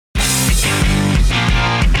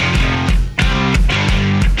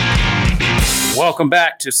welcome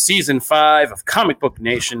back to Season 5 of Comic Book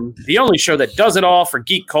Nation, the only show that does it all for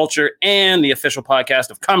geek culture and the official podcast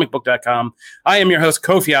of comicbook.com. I am your host,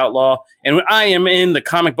 Kofi Outlaw, and I am in the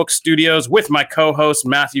comic book studios with my co-host,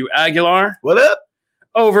 Matthew Aguilar. What up?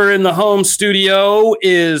 Over in the home studio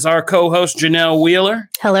is our co-host, Janelle Wheeler.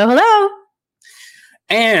 Hello, hello.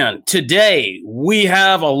 And today we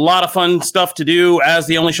have a lot of fun stuff to do. As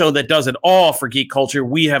the only show that does it all for geek culture,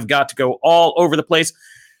 we have got to go all over the place.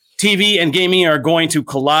 TV and gaming are going to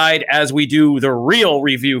collide as we do the real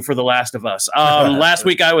review for The Last of Us. Last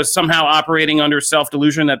week, I was somehow operating under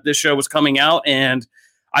self-delusion that this show was coming out, and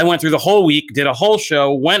I went through the whole week, did a whole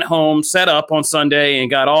show, went home, set up on Sunday,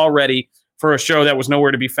 and got all ready for a show that was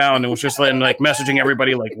nowhere to be found, and was just messaging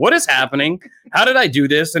everybody like, what is happening? How did I do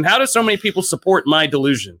this? And how do so many people support my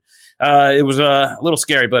delusion? It was a little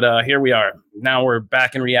scary, but here we are. Now we're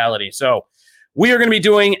back in reality. So we are going to be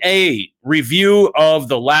doing a review of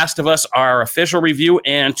The Last of Us, our official review,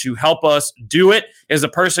 and to help us do it is a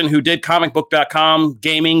person who did comicbook.com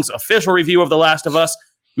gaming's official review of The Last of Us,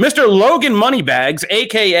 Mr. Logan Moneybags,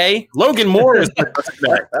 a.k.a. Logan Moore is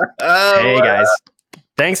today. Hey, guys.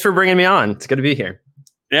 Thanks for bringing me on. It's good to be here.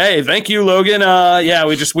 Hey, thank you, Logan.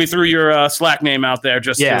 We threw your Slack name out there.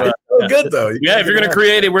 Just good though. If you're gonna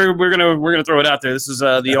create it, we're gonna throw it out there. This is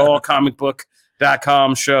the all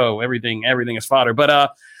comicbook.com show. Everything is fodder.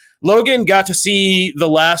 But Logan got to see The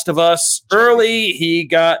Last of Us early. He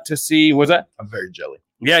got to see. Was that? I'm very jelly.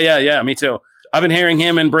 Yeah. Me too. I've been hearing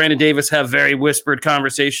him and Brandon Davis have very whispered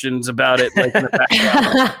conversations about it, like in the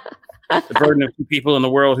background. The burden of two people in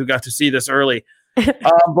the world who got to see this early.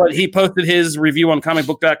 But he posted his review on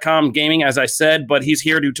comicbook.com gaming, as I said, but he's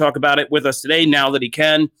here to talk about it with us today now that he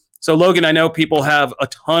can. So, Logan, I know people have a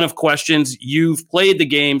ton of questions. You've played the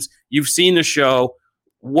games. You've seen the show.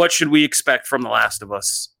 What should we expect from The Last of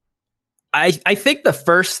Us? I think the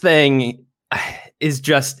first thing is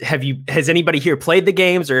just, has anybody here played the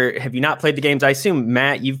games, or have you not played the games? I assume,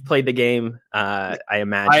 Matt, you've played the game. I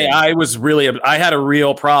imagine. I had a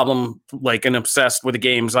real problem, and obsessed with the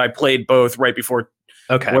games. I played both right before.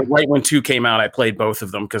 Okay. Right when 2 came out, I played both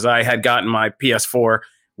of them because I had gotten my PS4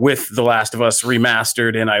 with The Last of Us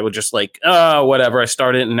remastered, and I would just whatever. I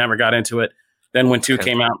started and never got into it. Then when 2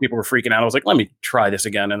 came out, people were freaking out. I was like, let me try this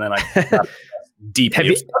again. And then I got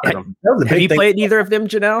deeply Have you played either of them,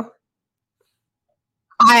 Janelle?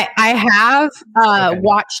 I have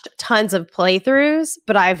watched tons of playthroughs,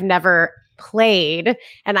 but I've never played.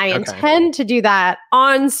 And I intend to do that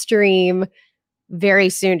on stream very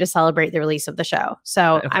soon to celebrate the release of the show.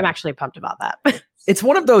 So I'm actually pumped about that. It's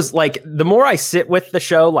one of those, the more I sit with the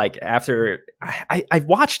show, after I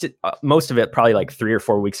watched it, most of it probably 3 or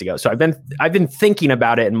 4 weeks ago. So I've been thinking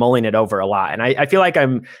about it and mulling it over a lot. And I feel like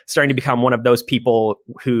I'm starting to become one of those people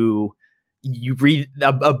who you read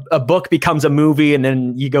a book becomes a movie, and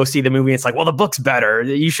then you go see the movie. And it's like, well, the book's better.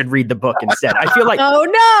 You should read the book instead. I feel like, oh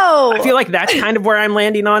no, I feel like that's kind of where I'm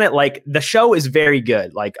landing on it. The show is very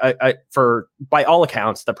good. For by all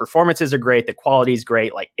accounts, the performances are great. The quality is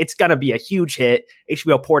great. It's going to be a huge hit.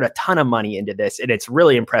 HBO poured a ton of money into this, and it's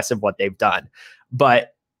really impressive what they've done.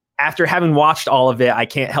 But after having watched all of it, I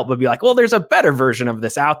can't help but be like, well, there's a better version of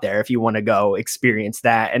this out there if you want to go experience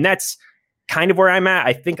that. And that's kind of where I'm at.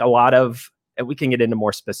 I think and we can get into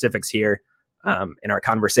more specifics here in our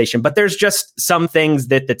conversation, but there's just some things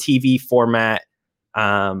that the TV format,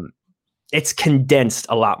 it's condensed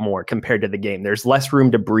a lot more compared to the game. There's less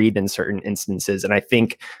room to breathe in certain instances. And I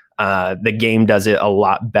think the game does it a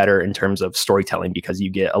lot better in terms of storytelling, because you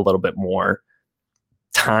get a little bit more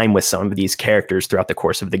time with some of these characters throughout the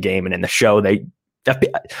course of the game. And in the show,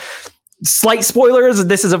 slight spoilers,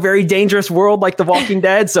 this is a very dangerous world like The Walking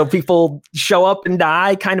Dead, so people show up and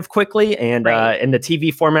die kind of quickly. And in the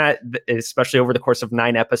TV format, especially over the course of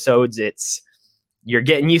 9 episodes, you're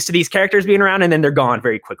getting used to these characters being around, and then they're gone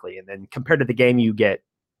very quickly. And then compared to the game, you get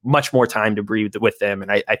much more time to breathe with them.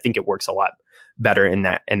 And I think it works a lot better in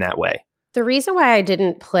that way. The reason why I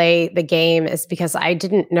didn't play the game is because I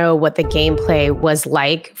didn't know what the gameplay was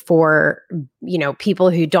like for,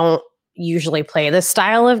 people who don't usually play this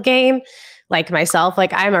style of game, like myself.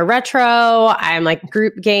 I'm a retro, I'm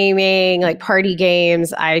group gaming, party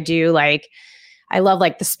games. I do I love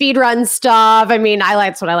the speed run stuff. I mean,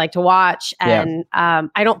 that's what I like to watch. And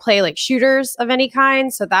I don't play shooters of any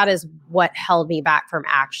kind. So that is what held me back from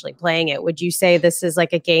actually playing it. Would you say this is a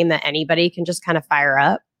game that anybody can just kind of fire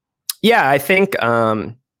up? Yeah, I think,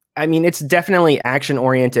 it's definitely action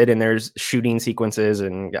oriented, and there's shooting sequences,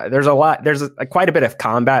 and there's quite a bit of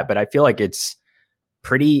combat, but I feel like it's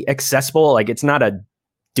pretty accessible. It's not a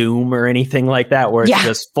Doom or anything like that, where it's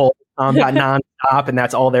just full combat nonstop, and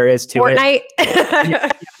that's all there is to Fortnite.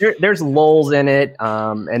 it. there's lulls in it,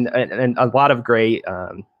 and a lot of great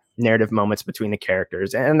narrative moments between the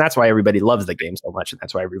characters, and that's why everybody loves the game so much, and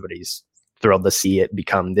that's why everybody's thrilled to see it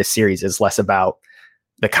become this series is less about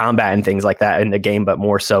the combat and things like that in the game, but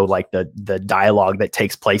more so like the dialogue that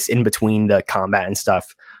takes place in between the combat and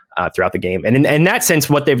stuff throughout the game. And in that sense,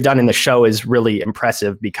 what they've done in the show is really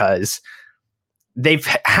impressive because they've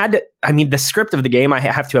had, I mean, the script of the game, I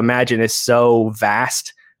have to imagine, is so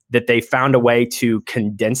vast that they found a way to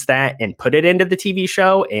condense that and put it into the TV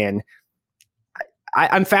show. And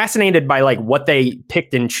I'm fascinated by like what they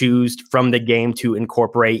picked and choose from the game to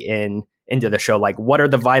incorporate into the show. Like, what are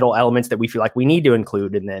the vital elements that we feel like we need to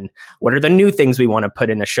include? And then what are the new things we want to put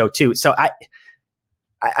in the show too? So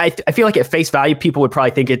I feel like at face value, people would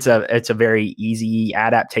probably think it's a very easy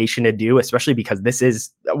adaptation to do, especially because this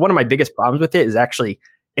is one of my biggest problems with it is actually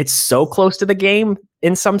it's so close to the game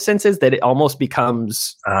in some senses that it almost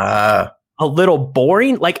becomes a little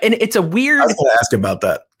boring. Like, and it's a weird. I was going to ask about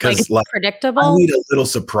that because like, predictable. I need a little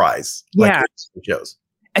surprise. Yeah. Like shows.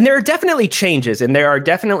 And there are definitely changes, and there are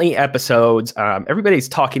definitely episodes. Everybody's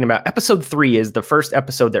talking about episode 3 is the first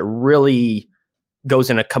episode that really goes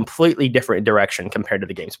in a completely different direction compared to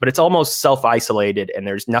the games, but it's almost self-isolated, and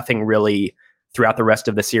there's nothing really throughout the rest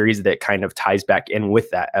of the series that kind of ties back in with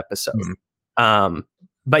that episode.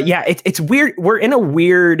 But yeah, it's weird. We're in a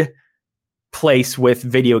weird place with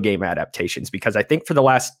video game adaptations because I think for the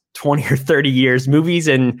last 20 or 30 years, movies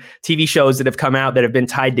and TV shows that have come out that have been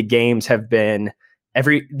tied to games have been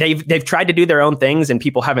they've tried to do their own things and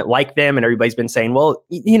people haven't liked them, and everybody's been saying, well,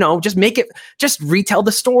 just retell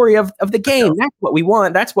the story of the game. That's what we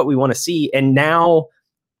want. That's what we want to see. And now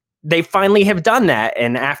they finally have done that.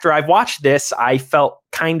 And after I've watched this, I felt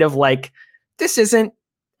kind of like this isn't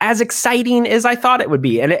as exciting as I thought it would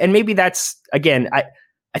be. And maybe that's, again,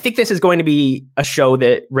 I think this is going to be a show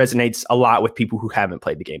that resonates a lot with people who haven't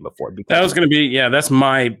played the game before. That was going to be, that's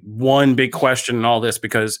my one big question in all this,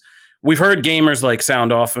 because we've heard gamers like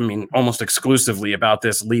sound off, I mean, almost exclusively about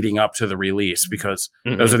this leading up to the release, because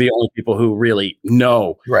those are the only people who really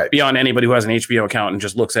know, beyond anybody who has an HBO account and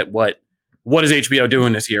just looks at what is HBO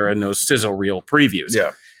doing this year in those sizzle reel previews.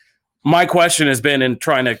 Yeah. My question has been, in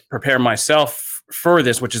trying to prepare myself for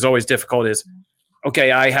this, which is always difficult, is,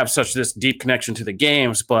 okay, I have such this deep connection to the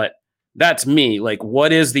games, but that's me. Like,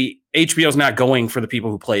 what is HBO's not going for the people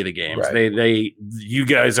who play the games. You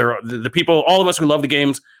guys are the people, all of us who love the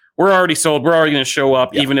games. We're already sold. We're already going to show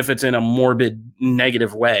up, even if it's in a morbid,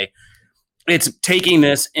 negative way. It's taking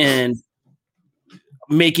this and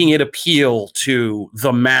making it appeal to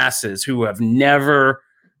the masses who have never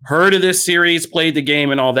heard of this series, played the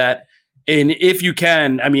game, and all that. And if you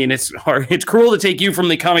can, I mean, it's hard. It's cruel to take you from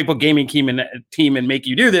the comic book gaming team and make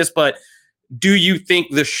you do this. But do you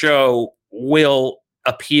think the show will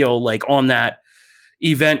appeal, like, on that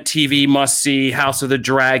event TV must see, House of the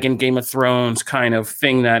Dragon, Game of Thrones kind of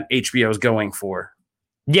thing that HBO is going for?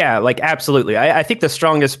 Yeah, like, absolutely. I think the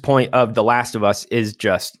strongest point of The Last of Us is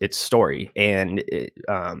just its story. And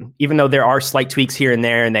even though there are slight tweaks here and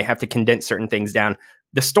there and they have to condense certain things down,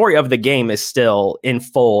 the story of the game is still in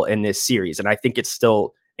full in this series. And I think it's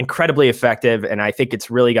still incredibly effective. And I think it's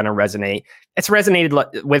really going to resonate. It's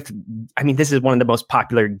resonated with, I mean, this is one of the most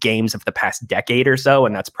popular games of the past decade or so.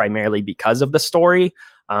 And that's primarily because of the story.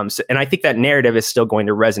 And I think that narrative is still going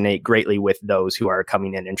to resonate greatly with those who are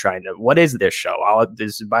coming in and trying to, what is this show?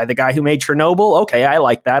 This is by the guy who made Chernobyl. Okay, I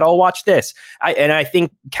like that. I'll watch this. And I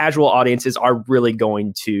think casual audiences are really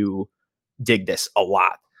going to dig this a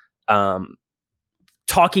lot.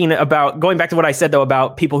 Talking about, going back to what I said, though,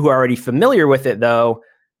 about people who are already familiar with it, though,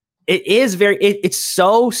 it is it's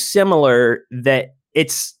so similar that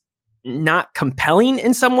it's not compelling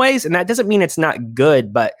in some ways. And that doesn't mean it's not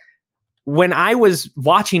good, but when I was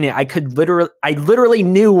watching it, I literally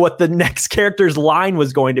knew what the next character's line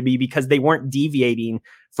was going to be because they weren't deviating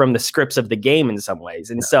from the scripts of the game in some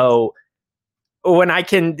ways. And so when I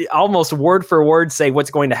can almost word for word say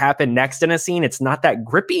what's going to happen next in a scene, it's not that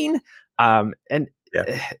gripping.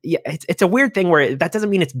 It's a weird thing where that doesn't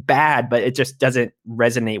mean it's bad, but it just doesn't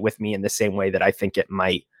resonate with me in the same way that I think it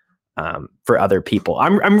might for other people.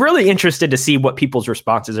 I'm really interested to see what people's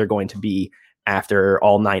responses are going to be after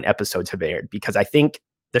all 9 episodes have aired, because I think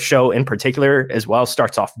the show in particular as well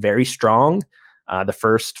starts off very strong. The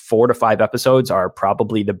first 4 to 5 episodes are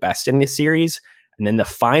probably the best in this series. And then the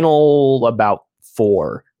final about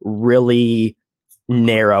 4 really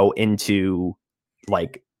narrow into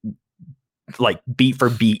like beat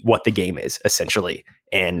for beat what the game is essentially,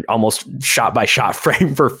 and almost shot by shot,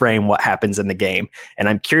 frame for frame what happens in the game. And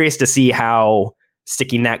I'm curious to see how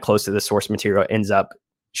sticking that close to the source material ends up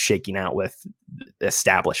shaking out with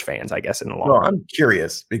established fans, I guess, in the long Well, run. I'm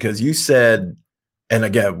curious because you said, and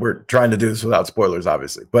again, we're trying to do this without spoilers,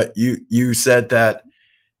 obviously, but you said that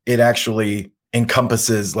it actually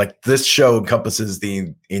encompasses, like this show encompasses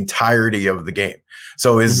the entirety of the game.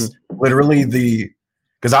 So is literally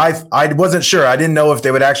because I wasn't sure. I didn't know if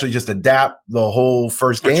they would actually just adapt the whole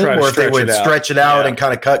first game or if they would stretch it out and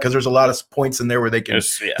kind of cut, because there's a lot of points in there where they can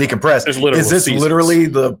decompress. Is this literally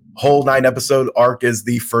the whole 9-episode arc is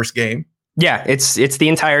the first game? Yeah, it's the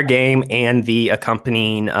entire game and the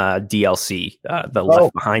accompanying DLC, the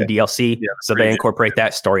Left Behind DLC. Yeah, so they incorporate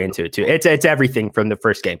that story into it too. It's everything from the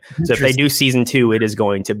first game. So if they do season 2, it is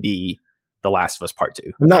going to be The Last of Us Part 2.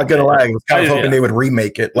 I'm not gonna lie, I was kind of hoping they would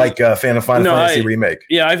remake it like Final Fantasy remake.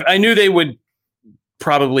 Yeah, I knew they would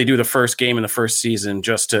probably do the first game in the first season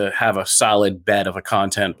just to have a solid bed of a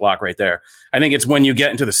content block right there. I think it's when you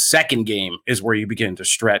get into the second game is where you begin to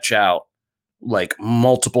stretch out like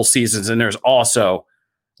multiple seasons, and there's also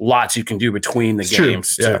lots you can do between the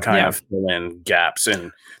games to kind of fill in gaps.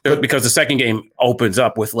 And because the second game opens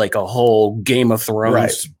up with like a whole Game of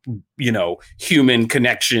Thrones, human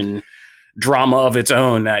connection drama of its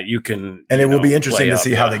own that you can. And it will be interesting to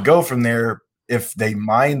see how they go from there if they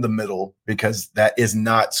mine the middle, because that is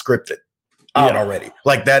not scripted out already.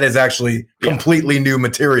 Like that is actually completely new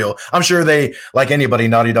material. I'm sure they, like anybody,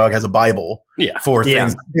 Naughty Dog has a Bible for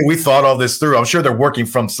things. We thought all this through. I'm sure they're working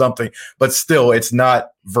from something, but still it's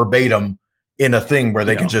not verbatim in a thing where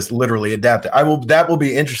they can just literally adapt it. That will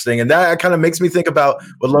be interesting. And that kind of makes me think about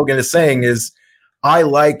what Logan is saying is I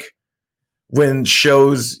like when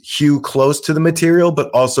shows hew close to the material,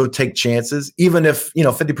 but also take chances, even if,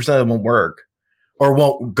 50% of them won't work or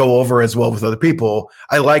won't go over as well with other people.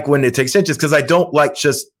 I like when it takes chances because I don't like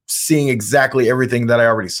just seeing exactly everything that I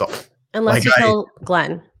already saw. Unless you kill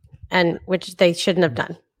Glenn, and which they shouldn't have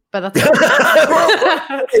done. But that's but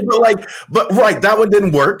that one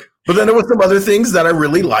didn't work. But then there were some other things that I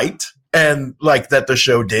really liked and like that the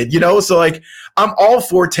show did, So like I'm all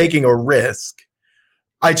for taking a risk.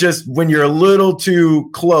 I just, when you're a little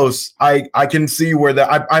too close, I can see where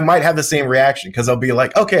I might have the same reaction because I'll be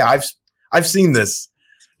like, okay, I've seen this,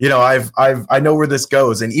 I know where this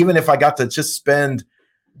goes. And even if I got to just spend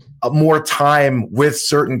more time with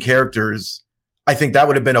certain characters, I think that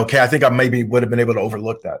would have been okay. I think I maybe would have been able to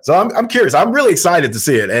overlook that. So I'm curious. I'm really excited to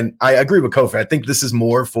see it. And I agree with Kofi. I think this is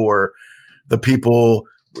more for the people.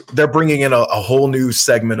 They're bringing in a whole new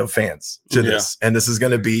segment of fans to this. And this is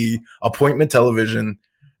going to be appointment television.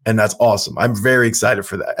 And that's awesome. I'm very excited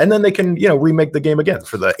for that. And then they can, remake the game again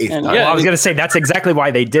for the 8th time. Well, I was going to say that's exactly why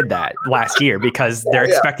they did that last year, because they're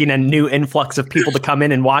expecting a new influx of people to come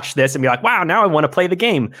in and watch this and be like, wow, now I want to play the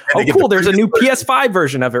game. Oh, cool. There's a new PS5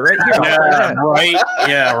 version of it right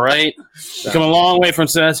here. Right. Come a long way from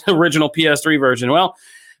the original PS3 version. Well,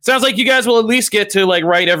 sounds like you guys will at least get to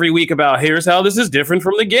write every week about here's how this is different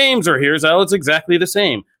from the games, or here's how it's exactly the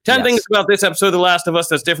same. 10 things about this episode of The Last of Us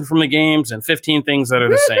that's different from the games, and 15 things that are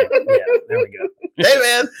the same. There we go. Hey,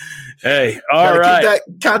 man. Hey, all right. Keep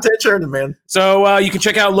that content churning, man. So you can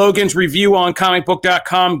check out Logan's review on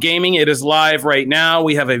comicbook.com gaming. It is live right now.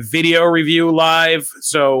 We have a video review live,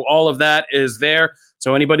 so all of that is there.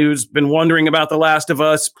 So anybody who's been wondering about The Last of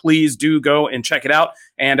Us, please do go and check it out.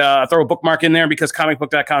 And throw a bookmark in there because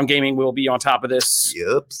comicbook.com gaming will be on top of this,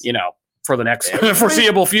 for the next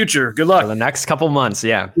foreseeable future. Good luck. For the next couple months,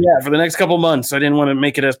 Yeah, for the next couple months. I didn't want to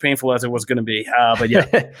make it as painful as it was going to be. But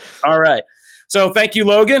yeah. All right. So thank you,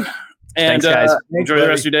 Logan. And thanks, guys. Enjoy the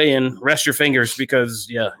rest of your day and rest your fingers because,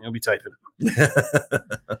 you'll be typing.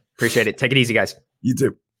 Appreciate it. Take it easy, guys. You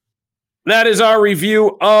too. That is our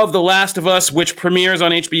review of The Last of Us, which premieres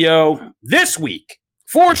on HBO this week,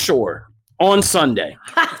 for sure, on Sunday.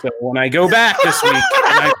 So when I go back this week and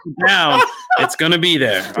I sit down, it's going to be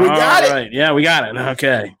there. We got it. Yeah, we got it.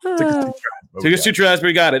 Okay. Took us 2 tries, but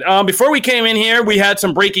we got it. Before we came in here, we had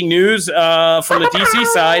some breaking news from the DC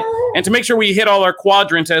side. And to make sure we hit all our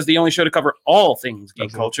quadrants as the only show to cover all things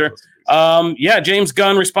geek culture, James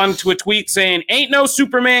Gunn responded to a tweet saying, ain't no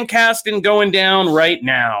Superman casting going down right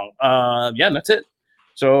now. That's it.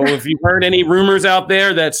 So if you've heard any rumors out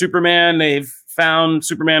there that they've found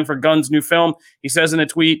Superman for Gunn's new film, he says in a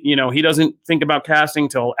tweet, he doesn't think about casting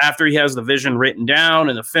till after he has the vision written down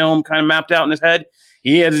and the film kind of mapped out in his head.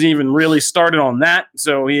 He hasn't even really started on that,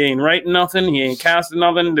 so he ain't writing nothing. He ain't casting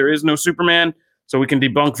nothing. There is no Superman, so we can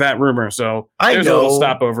debunk that rumor. So there's a little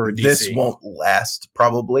stopover at DC. This won't last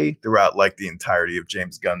probably throughout the entirety of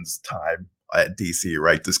James Gunn's time at DC,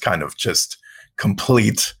 right? This kind of just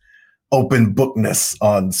complete open bookness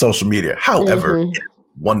on social media. However,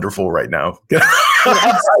 wonderful right now.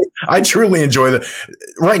 I truly enjoy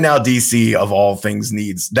right now. DC of all things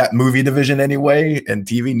needs that movie division anyway, and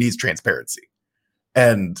TV needs transparency.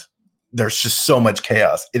 And there's just so much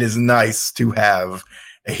chaos. It is nice to have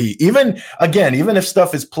even if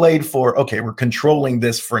stuff is played for, okay, we're controlling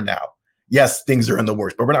this for now. Yes, things are in the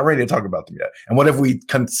works, but we're not ready to talk about them yet. And what have we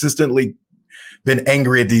consistently been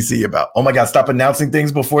angry at DC about? Oh my God, stop announcing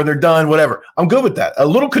things before they're done, whatever. I'm good with that. A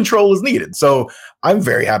little control is needed. So I'm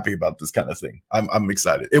very happy about this kind of thing. I'm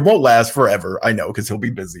excited. It won't last forever, I know, because he'll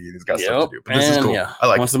be busy and he's got stuff to do. But this is cool. Yeah. I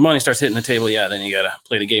like Once the money starts hitting the table, then you got to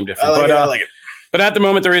play the game different. I like it. But at the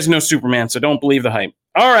moment, there is no Superman, so don't believe the hype.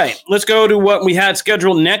 All right, let's go to what we had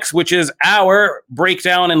scheduled next, which is our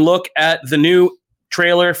breakdown and look at the new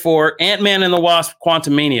trailer for Ant-Man and the Wasp: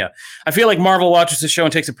 Quantumania. I feel like Marvel watches this show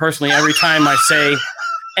and takes it personally every time I say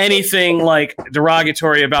anything like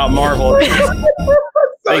derogatory about Marvel.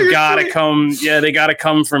 They gotta come. Yeah, they gotta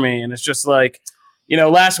come for me. And it's just like,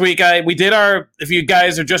 last week we did if you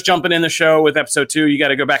guys are just jumping in the show with episode 2, you got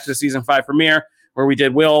to go back to the season 5 premiere, where we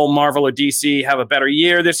did will Marvel or DC have a better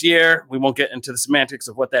year this year. We won't get into the semantics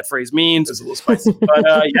of what that phrase means. It's a little spicy.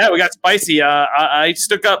 But we got spicy. I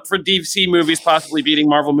stuck up for DC movies possibly beating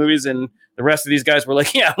Marvel movies, and the rest of these guys were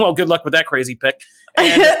like, yeah, well, good luck with that crazy pick.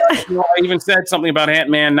 And I even said something about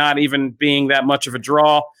Ant-Man not even being that much of a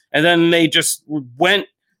draw. And then they just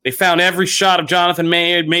they found every shot of Jonathan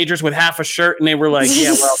Majors with half a shirt, and they were like,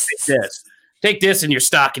 yeah, well, take this in your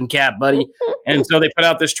stocking cap, buddy. And so they put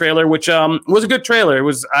out this trailer, which was a good trailer. It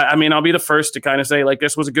was, I'll be the first to kind of say, like,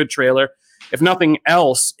 this was a good trailer. If nothing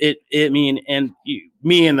else, me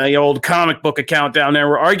and the old comic book account down there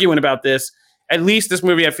were arguing about this. At least this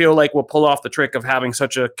movie, I feel like, will pull off the trick of having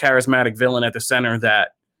such a charismatic villain at the center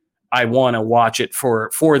that I want to watch it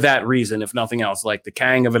for that reason, if nothing else. Like the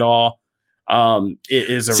Kang of it all. It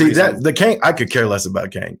is a reason. That the Kang, I could care less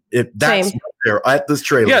about Kang. If that's there at this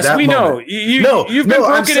trailer. Yes, we know. You've been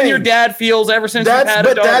broken in your dad feels ever since you've had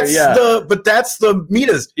a daughter. But that's the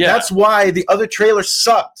metas. Yeah. That's why the other trailer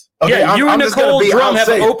sucked. Okay, yeah, you and Nicole Drum have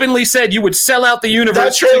openly said you would sell out the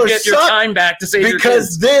universe to get your time back to save your kids.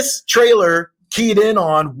 Because this trailer keyed in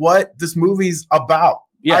on what this movie's about.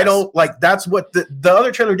 Yes. I don't like. That's what the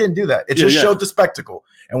other trailer didn't do. That it just showed the spectacle,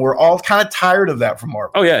 and we're all kind of tired of that from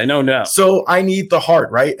Marvel. Oh yeah, no doubt. So I need the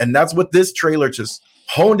heart, right? And that's what this trailer just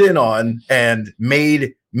honed in on and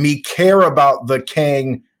made me care about the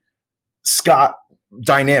Kang Scott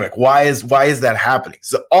dynamic. Why is that happening?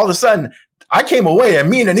 So all of a sudden, I came away, and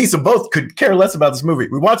me and Anissa both could care less about this movie.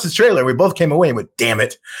 We watched this trailer, and we both came away and went, "Damn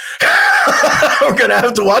it, I'm gonna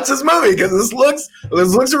have to watch this movie because this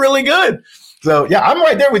looks really good." So yeah, I'm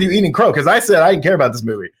right there with you eating crow because I said I didn't care about this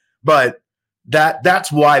movie, but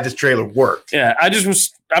that's why this trailer worked. Yeah,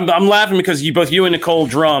 I'm laughing because you and Nicole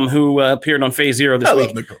Drum, who appeared on Phase Zero this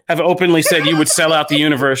week, have openly said you would sell out the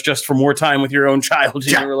universe just for more time with your own child. And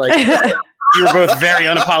you were like, you were both very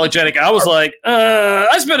unapologetic. I was like,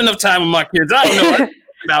 I spent enough time with my kids. I don't know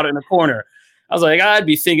about it in the corner. I was like, I'd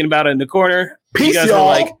be thinking about it in the corner. Peace, you guys y'all.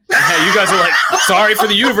 were like, hey, you guys are like, sorry for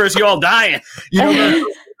the universe, you all dying. You know,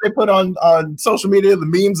 they put on social media the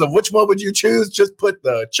memes of which one would you choose? Just put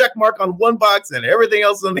the check mark on one box and everything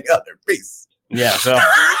else on the other. Peace. Yeah, so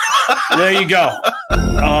there you go.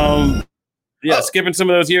 Skipping some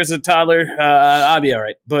of those years as a toddler, I'll be all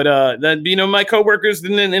right. But my coworkers,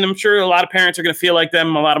 and I'm sure a lot of parents are going to feel like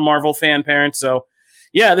them, a lot of Marvel fan parents. So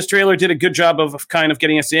yeah, this trailer did a good job of kind of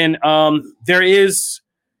getting us in. There is,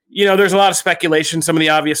 there's a lot of speculation. Some of the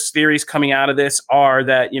obvious theories coming out of this are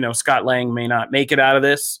that, Scott Lang may not make it out of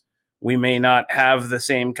this. We may not have the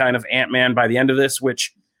same kind of Ant-Man by the end of this,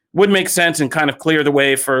 which would make sense and kind of clear the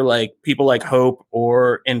way for like people like Hope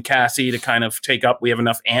and Cassie to kind of take up. We have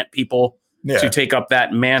enough Ant people to take up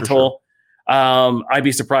that mantle. Sure. I'd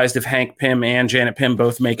be surprised if Hank Pym and Janet Pym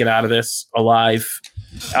both make it out of this alive.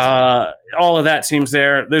 All of that seems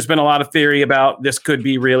there. There's been a lot of theory about this could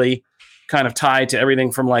be really kind of tied to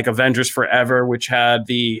everything from like Avengers Forever, which had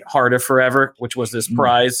the Heart of Forever, which was this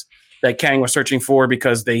prize that Kang was searching for,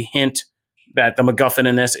 because they hint that the MacGuffin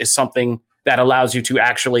in this is something that allows you to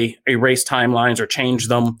actually erase timelines or change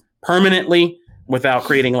them permanently without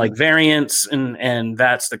creating like variants. And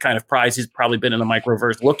that's the kind of prize he's probably been in the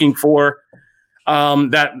microverse looking for.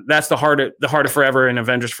 That's the Heart of Forever, and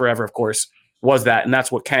Avengers Forever, of course, was that. And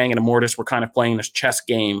that's what Kang and Immortus were kind of playing this chess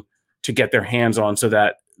game to get their hands on, so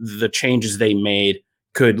that the changes they made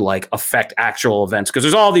could like affect actual events. Because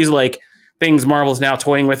there's all these like things Marvel's now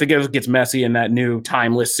toying with. It gets messy in that new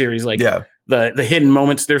Timeless series. Like the hidden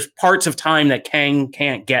moments, there's parts of time that Kang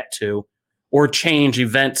can't get to or change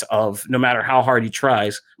events of, no matter how hard he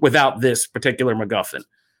tries, without this particular MacGuffin.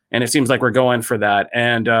 and it seems like we're going for that.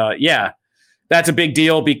 And yeah, that's a big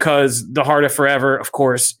deal because the Heart of Forever, of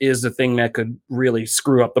course, is the thing that could really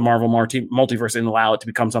screw up the Marvel multiverse and allow it to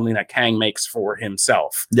become something that Kang makes for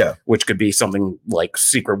himself. Yeah. Which could be something like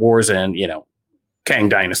Secret Wars and, Kang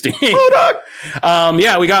Dynasty.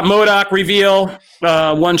 Yeah, we got MODOK reveal.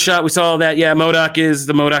 One shot, we saw that. Yeah, MODOK is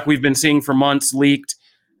the MODOK we've been seeing for months leaked.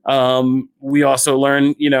 We also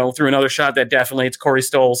learned, through another shot that definitely it's Corey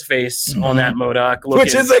Stoll's face on that MODOK.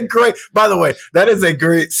 Which is a great, by the way, that is a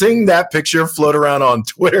great, seeing that picture float around on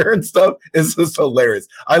Twitter and stuff is just hilarious.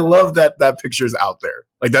 I love that picture's out there.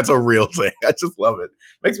 Like, that's a real thing. I just love it.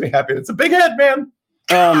 Makes me happy. It's a big head, man.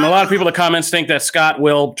 A lot of people in the comments think that Scott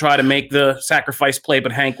will try to make the sacrifice play,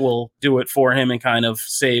 but Hank will do it for him and kind of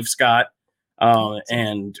save Scott.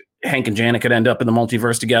 And Hank and Janet could end up in the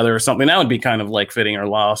multiverse together or something. That would be kind of like fitting, or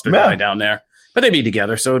Lost or Die down there. But they'd be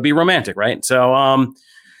together, so it'd be romantic, right? So,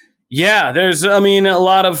 yeah, there's, a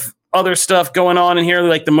lot of other stuff going on in here,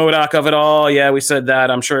 like the MODOK of it all. Yeah, we said that.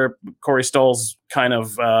 I'm sure Corey Stoll's kind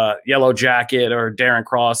of Yellow Jacket or Darren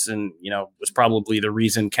Cross, and was probably the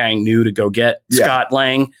reason Kang knew to go get Scott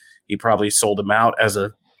Lang. He probably sold him out as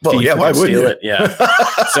a thief. Yeah, why wouldn't you? Yeah.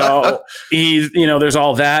 So he's, there's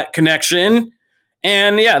all that connection,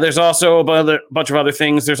 and yeah, there's also a bunch of other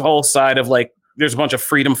things. There's a whole side of like, there's a bunch of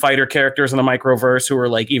freedom fighter characters in the microverse who are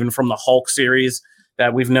like even from the Hulk series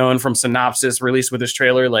that we've known from synopsis released with this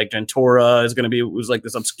trailer. Like Gentora is going to be, was like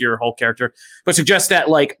this obscure Hulk character, but suggests that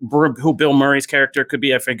like who Bill Murray's character could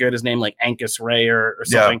be. I forget his name, like Angus Ray or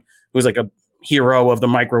something, who's like a hero of the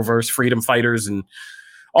microverse, freedom fighters, and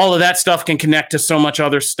all of that stuff can connect to so much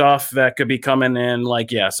other stuff that could be coming in.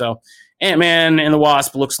 Like, yeah, so Ant-Man and the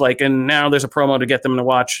Wasp looks like, and now there's a promo to get them to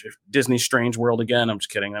watch Disney's Strange World again. I'm just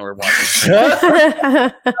kidding. Now we're watching.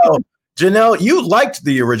 Oh, Janelle, you liked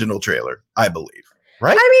the original trailer, I believe,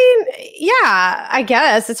 right? I mean, yeah, I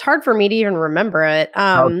guess it's hard for me to even remember it.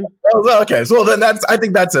 Okay. So then I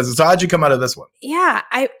think that says it. So how'd you come out of this one? Yeah,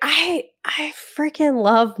 I freaking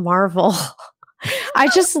love Marvel. I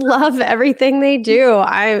just love everything they do.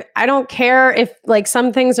 I don't care if like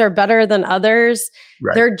some things are better than others.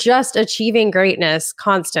 Right. They're just achieving greatness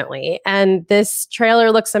constantly. And this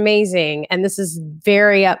trailer looks amazing. And this is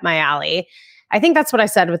very up my alley. I think that's what I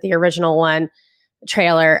said with the original one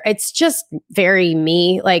trailer. It's just very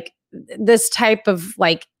me. Like this type of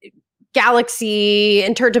like galaxy,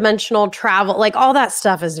 interdimensional travel, like all that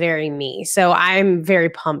stuff is very me. So I'm very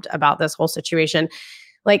pumped about this whole situation.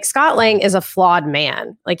 Like Scott Lang is a flawed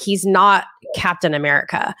man. Like he's not Captain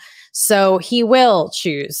America. So he will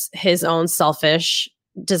choose his own selfish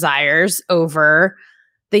desires over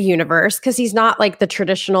the universe because he's not like the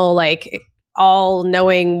traditional, like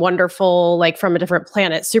all-knowing, wonderful, like from a different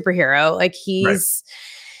planet superhero. Like he's,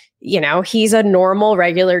 he's a normal,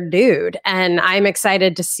 regular dude. And I'm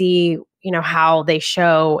excited to see, how they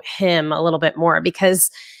show him a little bit more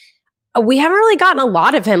because we haven't really gotten a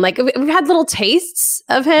lot of him. Like we've had little tastes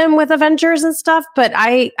of him with Avengers and stuff, but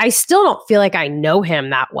I still don't feel like I know him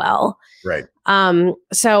that well. Right.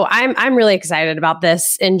 So I'm really excited about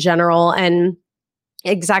this in general. And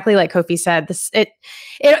exactly like Kofi said,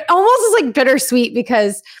 it almost is like bittersweet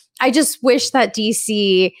because I just wish that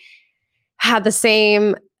DC had the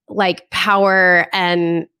same like power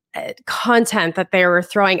and content that they were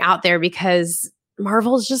throwing out there because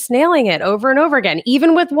Marvel's just nailing it over and over again.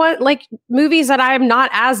 Even with like movies that I'm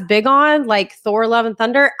not as big on, like Thor, Love and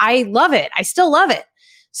Thunder, I love it. I still love it.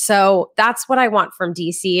 So that's what I want from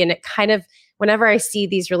DC. And it kind of, whenever I see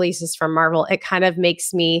these releases from Marvel, it kind of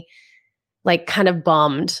makes me like kind of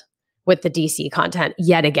bummed with the DC content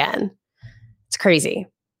yet again. It's crazy.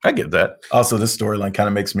 I get that. Also, this storyline kind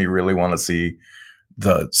of makes me really want to see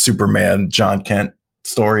the Superman John Kent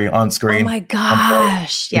story on screen. Oh my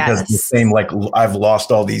gosh. Because the same, like, I've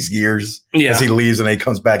lost all these years as he leaves and he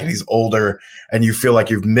comes back and he's older and you feel like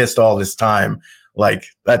you've missed all this time. Like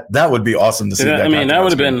that would be awesome to see. That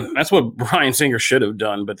would have been, that's what Bryan Singer should have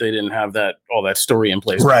done, but they didn't have all that story in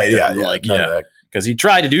place. Right. Because he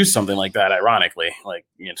tried to do something like that, ironically, like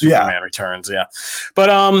Superman Returns. Yeah. But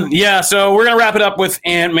so we're going to wrap it up with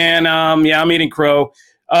Ant-Man. I'm eating crow.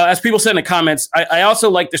 As people said in the comments, I also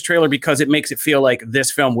like this trailer because it makes it feel like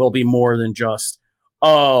this film will be more than just,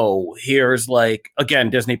 here's like, again,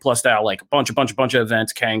 Disney Plus style, like a bunch of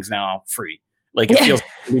events. Kang's now free. Like it feels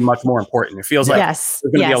to be much more important. It feels like there's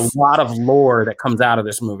going to be a lot of lore that comes out of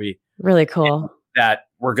this movie. Really cool. That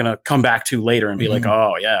we're going to come back to later and be like,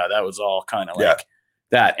 oh yeah, that was all kind of like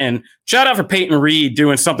that. And shout out for Peyton Reed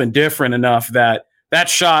doing something different enough that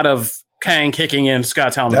shot of Kang kicking in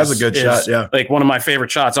Scott Thomas. That's a good shot, yeah. Like one of my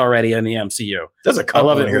favorite shots already in the MCU. There's a couple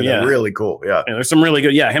love it, in here that yeah. are really cool. Yeah. There's some really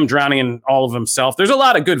good, him drowning in all of himself. There's a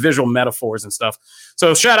lot of good visual metaphors and stuff.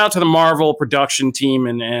 So shout out to the Marvel production team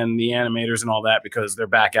and the animators and all that, because they're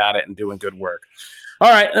back at it and doing good work. All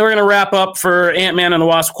right, we're going to wrap up for Ant-Man and the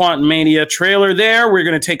Wasp Quantumania trailer there. We're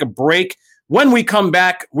going to take a break. When we come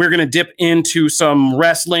back, we're going to dip into some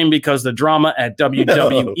wrestling because the drama at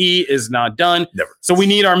WWE is not done. Never. So we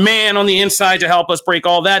need our man on the inside to help us break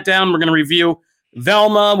all that down. We're going to review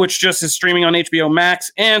Velma, which just is streaming on HBO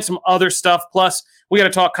Max, and some other stuff. Plus, we got to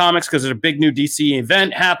talk comics because there's a big new DC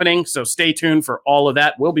event happening. So stay tuned for all of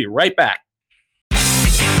that. We'll be right back.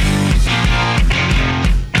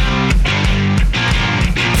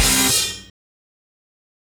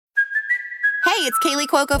 Hey, it's Kaylee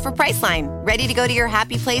Cuoco for Priceline. Ready to go to your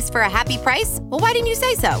happy place for a happy price? Well, why didn't you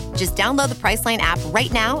say so? Just download the Priceline app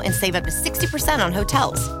right now and save up to 60% on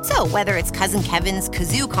hotels. So whether it's Cousin Kevin's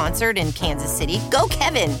Kazoo Concert in Kansas City, go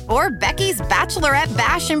Kevin, or Becky's Bachelorette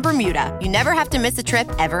Bash in Bermuda, you never have to miss a trip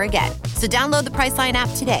ever again. So download the Priceline app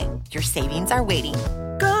today. Your savings are waiting.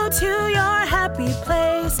 Go to your happy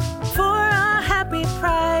place for a happy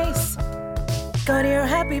price. Go to your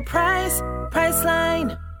happy price,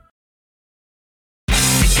 Priceline.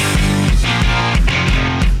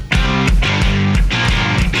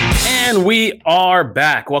 And we are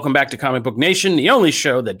back. Welcome back to Comic Book Nation, the only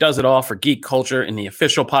show that does it all for geek culture and the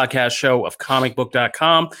official podcast show of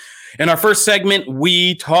comicbook.com. In our first segment,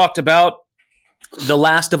 we talked about The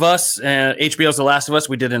Last of Us, HBO's The Last of Us.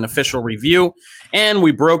 We did an official review, and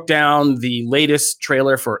we broke down the latest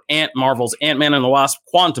trailer for Marvel's Ant-Man and the Wasp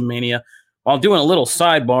Quantumania, while doing a little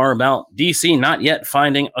sidebar about DC not yet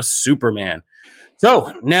finding a Superman.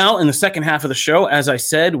 So now in the second half of the show, as I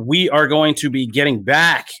said, we are going to be getting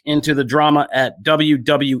back into the drama at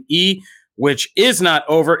WWE, which is not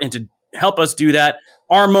over. And to help us do that,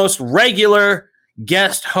 our most regular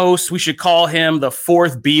guest host, we should call him the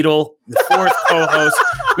fourth Beatle, the fourth co-host,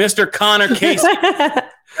 Mr. Connor Casey.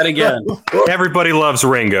 That again. Everybody loves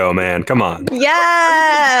Ringo, man. Come on.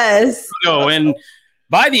 Yes. And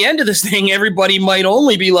by the end of this thing, everybody might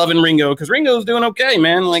only be loving Ringo because Ringo's doing okay,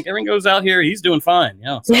 man. Like Ringo's out here, he's doing fine.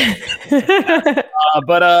 Yeah. So.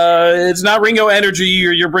 But it's not Ringo energy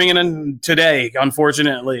you're bringing in today,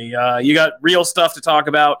 unfortunately. You got real stuff to talk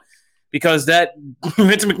about because that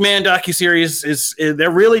Vince McMahon docuseries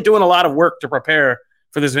they're really doing a lot of work to prepare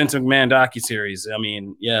for this Vince McMahon docuseries. I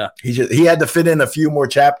mean, yeah. He had to fit in a few more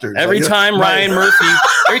chapters. Every time Ryan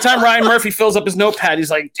Murphy fills up his notepad,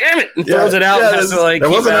 he's like, damn it, and throws it out. Yeah, and has to, like,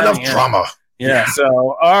 there wasn't enough yeah. drama. Yeah.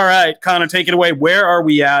 So, all right, Connor, take it away. Where are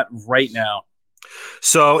we at right now?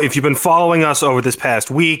 So if you've been following us over this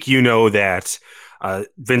past week, you know that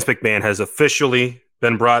Vince McMahon has officially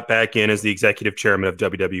been brought back in as the executive chairman of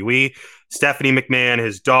WWE. Stephanie McMahon,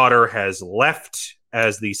 his daughter, has left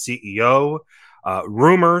as the CEO.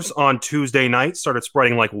 Rumors on Tuesday night started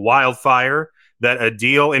spreading like wildfire that a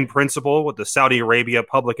deal in principle with the Saudi Arabia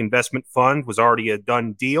Public Investment Fund was already a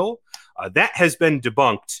done deal. That has been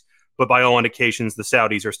debunked, but by all indications, the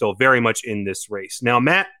Saudis are still very much in this race. Now,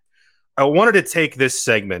 Matt, I wanted to take this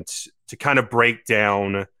segment to kind of break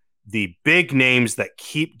down the big names that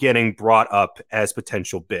keep getting brought up as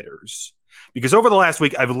potential bidders. Because over the last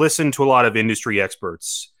week, I've listened to a lot of industry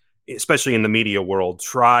experts, especially in the media world,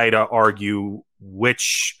 try to argue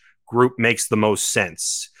which group makes the most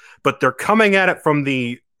sense. But they're coming at it from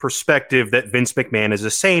the perspective that Vince McMahon is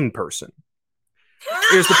a sane person.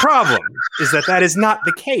 Here's the problem, is that is not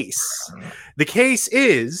the case. The case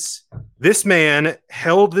is this man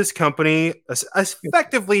held this company,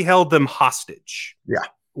 effectively held them hostage. Yeah.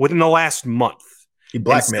 Within the last month. He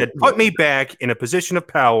blackmailed. Said, put me back in a position of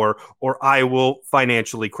power or I will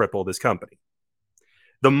financially cripple this company.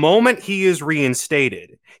 The moment he is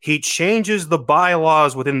reinstated, he changes the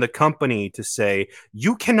bylaws within the company to say,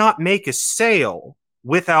 you cannot make a sale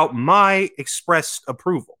without my expressed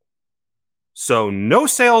approval. So no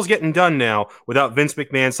sales getting done now without Vince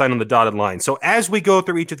McMahon signing the dotted line. So as we go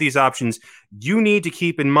through each of these options, you need to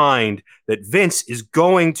keep in mind that Vince is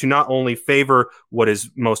going to not only favor what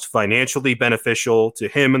is most financially beneficial to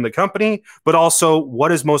him and the company, but also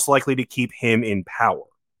what is most likely to keep him in power.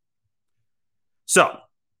 So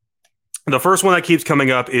the first one that keeps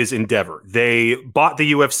coming up is Endeavor. They bought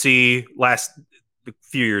the UFC a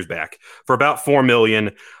few years back for about $4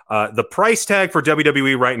 million. The price tag for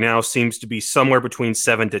WWE right now seems to be somewhere between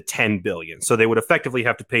 $7 to $10 billion. So they would effectively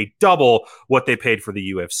have to pay double what they paid for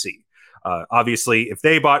the UFC. Obviously, if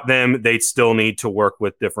they bought them, they'd still need to work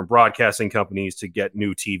with different broadcasting companies to get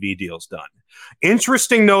new TV deals done.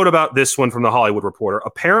 Interesting note about this one from the Hollywood Reporter.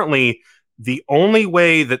 Apparently, the only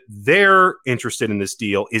way that they're interested in this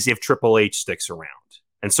deal is if Triple H sticks around.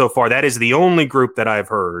 And so far, that is the only group that I've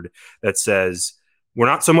heard that says, we're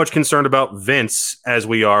not so much concerned about Vince as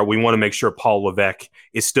we want to make sure Paul Levesque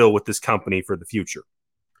is still with this company for the future.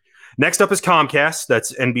 Next up is Comcast.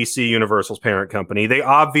 That's NBC Universal's parent company. They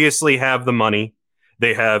obviously have the money.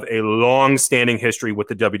 They have a long-standing history with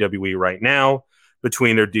the WWE right now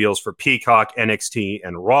between their deals for Peacock, NXT,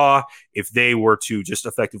 and Raw. If they were to just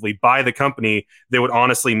effectively buy the company, they would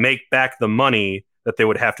honestly make back the money that they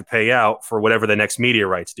would have to pay out for whatever the next media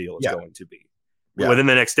rights deal is going to be. Yeah. Within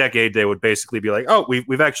the next decade, they would basically be like, oh,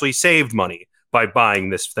 we've actually saved money by buying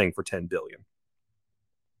this thing for $10 billion.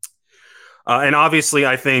 And obviously,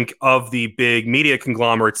 I think of the big media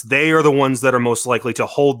conglomerates, they are the ones that are most likely to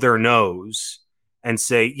hold their nose and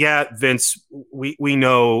say, yeah, Vince, we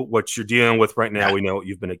know what you're dealing with right now. We know what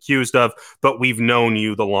you've been accused of, but we've known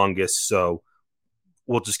you the longest, so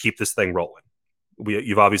we'll just keep this thing rolling.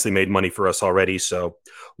 You've obviously made money for us already, so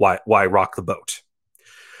why rock the boat?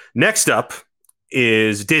 Next up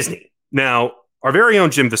is Disney. Now, our very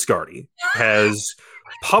own Jim Viscardi has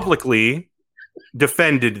publicly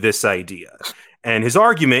defended this idea. And his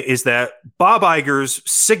argument is that Bob Iger's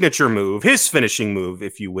signature move, his finishing move,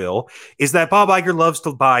 if you will, is that Bob Iger loves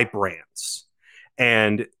to buy brands.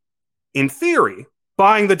 And in theory,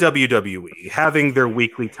 buying the WWE, having their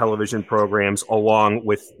weekly television programs along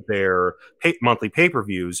with their monthly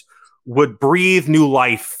pay-per-views would breathe new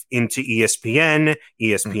life into ESPN,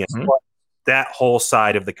 ESPN+, that whole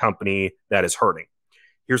side of the company that is hurting.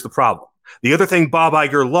 Here's the problem. The other thing Bob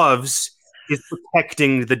Iger loves is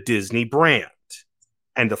protecting the Disney brand.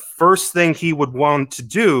 And the first thing he would want to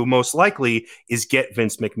do, most likely, is get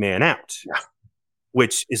Vince McMahon out,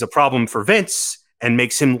 which is a problem for Vince and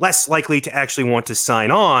makes him less likely to actually want to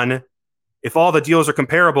sign on. If all the deals are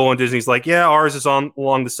comparable and Disney's like, yeah, ours is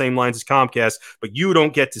along the same lines as Comcast, but you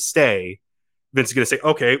don't get to stay, Vince is going to say,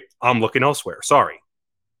 okay, I'm looking elsewhere. Sorry.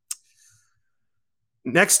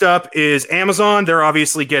 Next up is Amazon. They're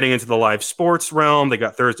obviously getting into the live sports realm. They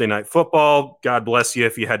got Thursday Night Football. God bless you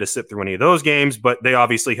if you had to sit through any of those games, but they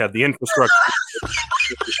obviously have the infrastructure.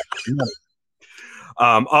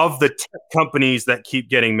 Of the tech companies that keep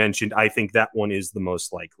getting mentioned, I think that one is the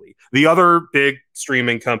most likely. The other big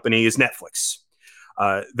streaming company is Netflix.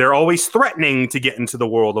 They're always threatening to get into the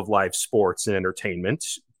world of live sports and entertainment,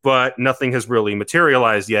 but nothing has really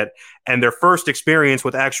materialized yet. And their first experience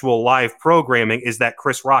with actual live programming is that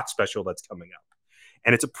Chris Rock special that's coming up.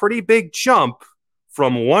 And it's a pretty big jump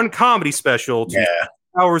from one comedy special to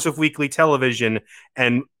hours of weekly television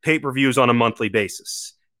and pay-per-views on a monthly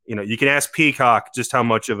basis. You know, you can ask Peacock just how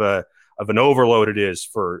much of an overload it is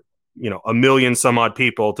for, a million some odd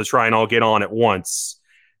people to try and all get on at once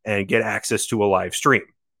and get access to a live stream.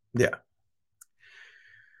 Yeah.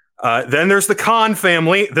 Then there's the Khan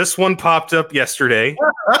family. This one popped up yesterday.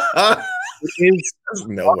 There's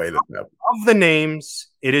no way that of the names,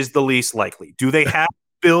 it is the least likely. Do they have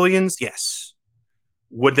billions? Yes.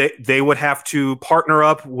 Would they would have to partner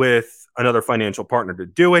up with another financial partner to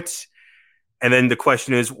do it? And then the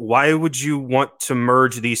question is, why would you want to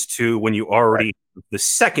merge these two when you already have the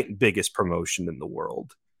second biggest promotion in the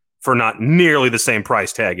world for not nearly the same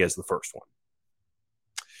price tag as the first one?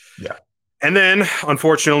 Yeah. And then,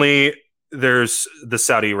 unfortunately, there's the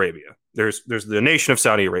Saudi Arabia. There's the nation of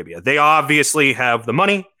Saudi Arabia. They obviously have the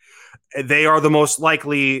money. They are the most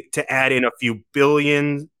likely to add in a few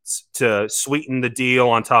billions to sweeten the deal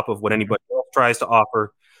on top of what anybody else tries to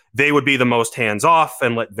offer. They would be the most hands-off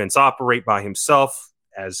and let Vince operate by himself,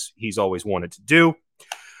 as he's always wanted to do.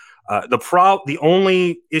 The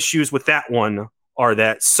only issues with that one are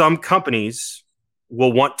that some companies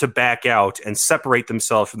will want to back out and separate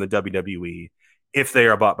themselves from the WWE if they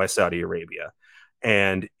are bought by Saudi Arabia.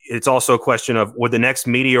 And it's also a question of, would the next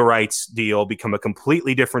media rights deal become a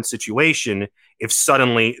completely different situation if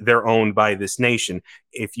suddenly they're owned by this nation?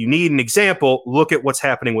 If you need an example, look at what's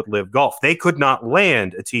happening with Live Golf. They could not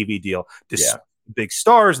land a TV deal despite big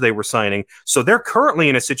stars they were signing. So they're currently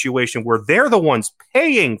in a situation where they're the ones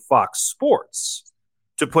paying Fox Sports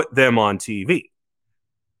to put them on TV.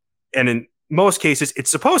 And in most cases,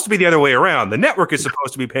 it's supposed to be the other way around. The network is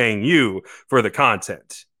supposed to be paying you for the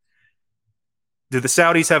content. Do the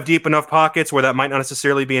Saudis have deep enough pockets where that might not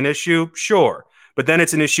necessarily be an issue? Sure. But then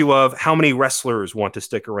it's an issue of how many wrestlers want to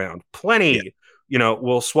stick around. Plenty,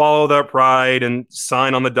 will swallow their pride and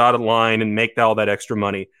sign on the dotted line and make all that extra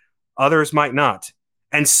money. Others might not.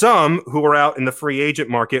 And some who are out in the free agent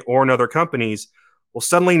market or in other companies will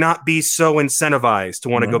suddenly not be so incentivized to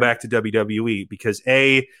want to go back to WWE because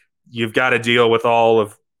you've got to deal with all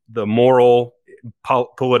of the moral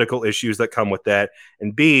political issues that come with that.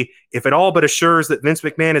 And B, if it all but assures that Vince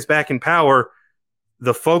McMahon is back in power,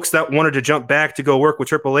 the folks that wanted to jump back to go work with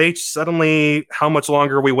Triple H, suddenly, how much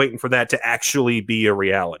longer are we waiting for that to actually be a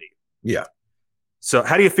reality? Yeah. So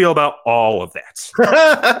how do you feel about all of that?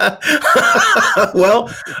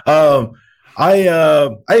 Well,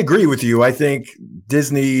 I agree with you. I think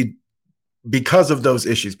Disney, because of those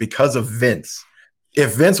issues, because of Vince,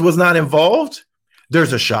 if Vince was not involved,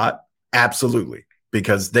 there's a shot. Absolutely.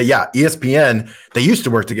 Because ESPN, they used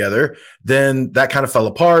to work together. Then that kind of fell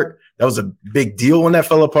apart. That was a big deal when that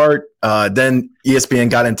fell apart. Then ESPN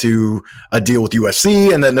got into a deal with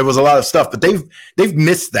UFC, and then there was a lot of stuff, but they've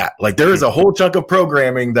missed that. Like, there is a whole chunk of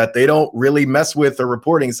programming that they don't really mess with, or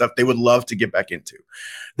reporting stuff they would love to get back into.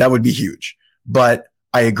 That would be huge. But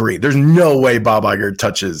I agree. There's no way Bob Iger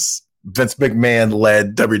touches Vince McMahon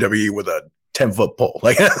led WWE with a 10-foot pole.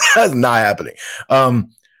 Like, that's not happening.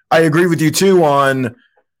 I agree with you too on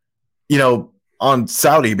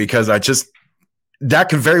Saudi, because that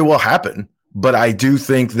could very well happen, but I do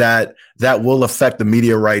think that will affect the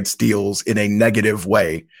media rights deals in a negative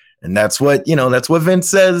way. And that's what Vince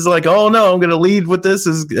says, like, oh no, I'm going to lead with this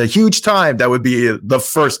is a huge time. That would be the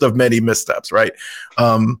first of many missteps. Right.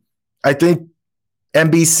 I think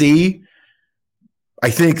NBC, I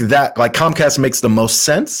think that like Comcast makes the most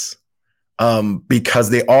sense. Because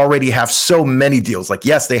they already have so many deals. Like,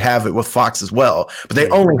 yes, they have it with Fox as well, but they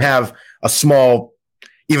only have a small,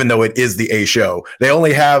 even though it is the A show, they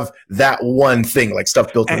only have that one thing, like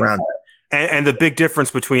stuff built around it. And the big difference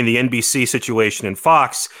between the NBC situation and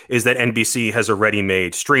Fox is that NBC has a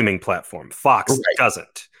ready-made streaming platform. Fox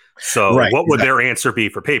doesn't. So what would their answer be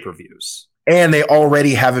for pay-per-views? And they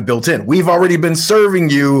already have it built in. We've already been serving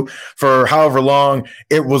you for however long.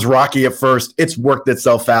 It was rocky at first. It's worked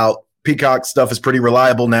itself out. Peacock stuff is pretty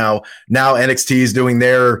reliable now. Now NXT is doing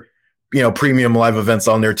their, premium live events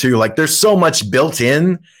on there too. Like, there's so much built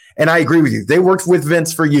in. And I agree with you. They worked with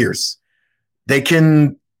Vince for years. They're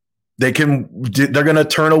going to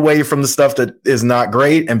turn away from the stuff that is not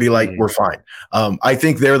great and be like, we're fine. I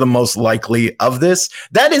think they're the most likely of this.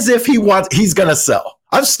 That is if he's going to sell.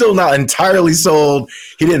 I'm still not entirely sold.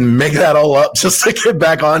 He didn't make that all up just to get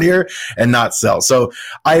back on here and not sell. So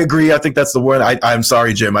I agree. I think that's the one. I'm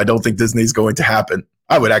sorry, Jim. I don't think Disney's going to happen.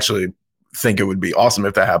 I would actually think it would be awesome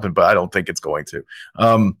if that happened, but I don't think it's going to.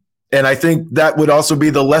 And I think that would also be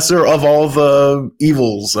the lesser of all the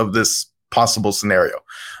evils of this possible scenario.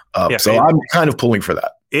 So I'm kind of pulling for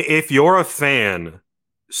that. If you're a fan,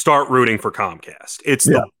 start rooting for Comcast. It's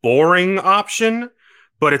the boring option,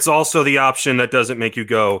 but it's also the option that doesn't make you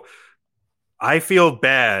go, I feel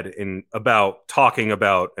bad about talking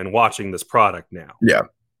about and watching this product now. Yeah,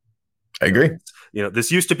 I agree.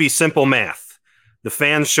 This used to be simple math. The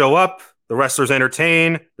fans show up, the wrestlers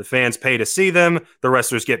entertain, the fans pay to see them, the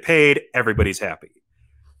wrestlers get paid, everybody's happy.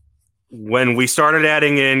 When we started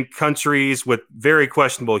adding in countries with very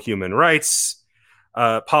questionable human rights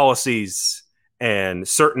policies and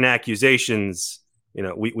certain accusations,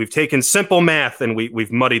 we've taken simple math and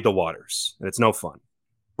we've muddied the waters, and it's no fun.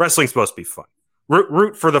 Wrestling's supposed to be fun.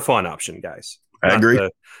 Root for the fun option, guys. I agree.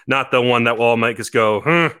 Not the one that will make us go,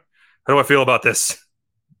 how do I feel about this?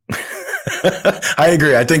 I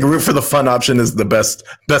agree. I think root for the fun option is the best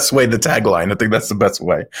way to tagline. I think that's the best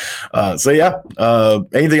way.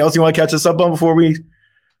 Anything else you want to catch us up on before we?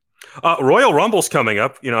 Royal Rumble's coming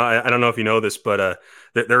up. I don't know if you know this, but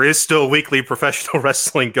there is still weekly professional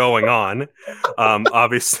wrestling going on.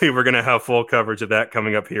 Obviously, we're going to have full coverage of that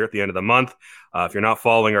coming up here at the end of the month. If you're not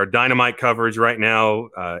following our Dynamite coverage right now,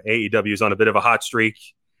 AEW is on a bit of a hot streak.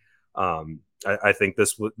 I think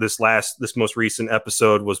this most recent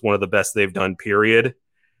episode was one of the best they've done, period.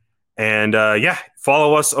 And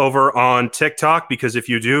follow us over on TikTok, because if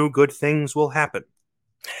you do, good things will happen.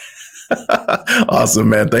 Awesome,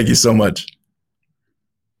 man. Thank you so much.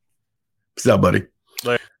 Peace out, buddy.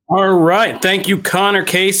 Later. All right. Thank you, Connor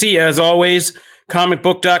Casey. As always,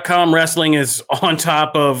 comicbook.com wrestling is on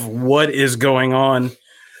top of what is going on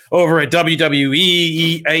over at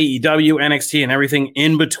WWE, AEW, NXT, and everything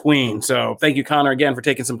in between. So thank you, Connor, again, for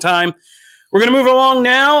taking some time. We're going to move along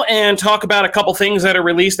now and talk about a couple things that are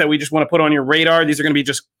released that we just want to put on your radar. These are going to be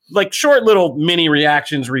just like short little mini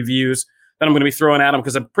reactions, reviews that I'm going to be throwing at them,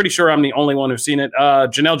 because I'm pretty sure I'm the only one who's seen it.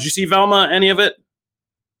 Janelle, did you see Velma, any of it?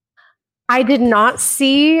 I did not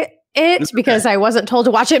see it because I wasn't told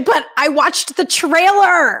to watch it, but I watched the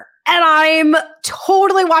trailer and I'm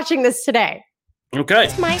totally watching this today. Okay.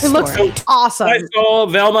 It's my story. It looks awesome. I saw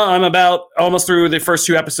Velma. I'm about almost through the first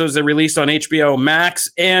two episodes that released on HBO Max.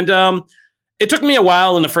 And it took me a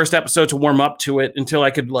while in the first episode to warm up to it until I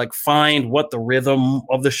could find what the rhythm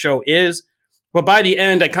of the show is. But by the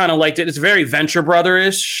end, I kind of liked it. It's very Venture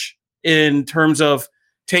Brother-ish in terms of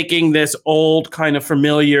taking this old kind of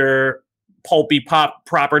familiar pulpy pop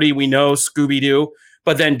property we know, Scooby-Doo,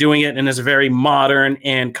 but then doing it in this very modern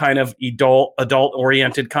and kind of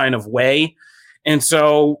adult-oriented kind of way. And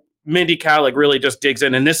so Mindy Kaling really just digs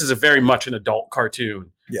in, and this is a very much an adult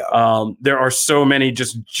cartoon. Yeah. There are so many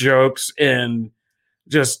just jokes and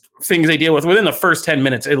just things they deal with within the first 10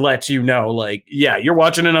 minutes. It lets you know, like, yeah, you're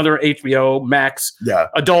watching another HBO Max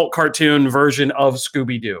adult cartoon version of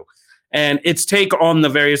Scooby-Doo. And its take on the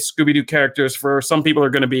various Scooby-Doo characters for some people are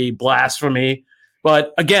going to be blasphemy.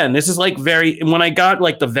 But again, this is like when I got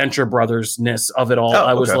like the Venture Brothers-ness of it all,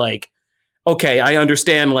 I was like, okay, I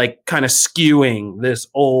understand like kind of skewing this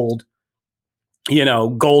old,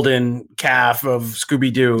 golden calf of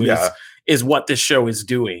Scooby-Doo is what this show is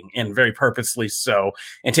doing, and very purposely so,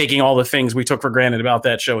 and taking all the things we took for granted about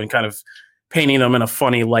that show and kind of painting them in a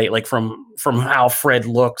funny light, like from how Fred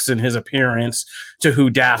looks and his appearance to who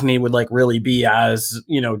Daphne would like really be as,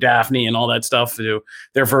 Daphne and all that stuff, to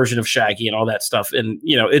their version of Shaggy and all that stuff. And,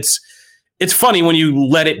 it's funny when you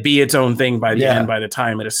let it be its own thing by the end, by the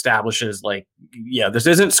time it establishes like, this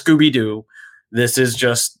isn't Scooby-Doo. This is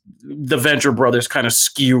just the Venture Brothers kind of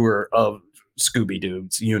skewer of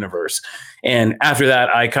Scooby-Doo's universe. And after that,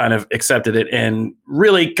 I kind of accepted it and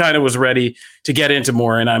really kind of was ready to get into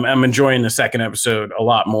more. And I'm enjoying the second episode a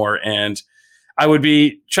lot more. And I would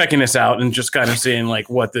be checking this out and just kind of seeing like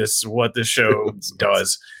what this show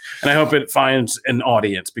does. And I hope it finds an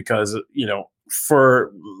audience because,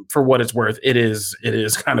 for what it's worth, it is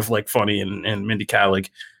kind of like funny, and Mindy Kaling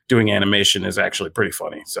doing animation is actually pretty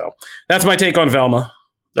funny. So that's my take on Velma.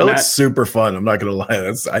 That looks super fun. I'm not gonna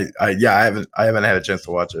lie. I haven't had a chance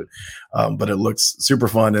to watch it, but it looks super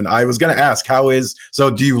fun. And I was gonna ask,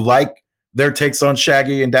 do you like their takes on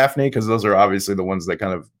Shaggy and Daphne? Because those are obviously the ones that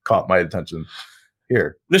kind of caught my attention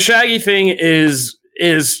here. The Shaggy thing is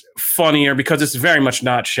funnier because it's very much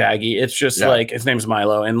not Shaggy. It's just like his name's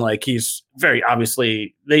Milo, and like he's very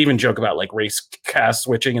obviously. They even joke about like race cast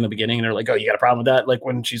switching in the beginning, and they're like, "Oh, you got a problem with that?" Like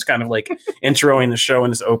when she's kind of like introing the show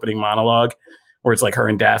in this opening monologue, where it's like her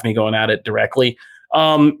and Daphne going at it directly.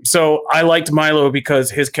 So I liked Milo because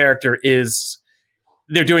his character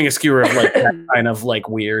they're doing a skewer of like that kind of like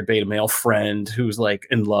weird beta male friend who's like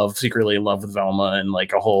secretly in love with Velma, and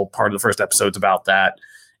like a whole part of the first episode's about that.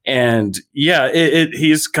 And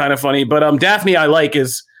he's kind of funny, but Daphne I like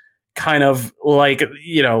is kind of like,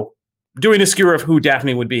 doing a skewer of who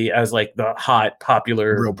Daphne would be as like the hot,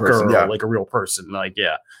 popular real person, girl, like a real person. Like,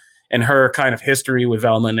 and her kind of history with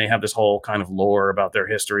Velma, and they have this whole kind of lore about their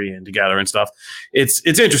history and together and stuff. It's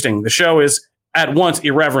interesting. The show is at once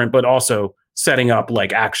irreverent, but also setting up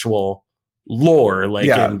like actual lore, like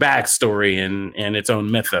in backstory and its own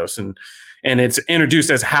mythos. And it's introduced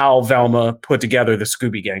as how Velma put together the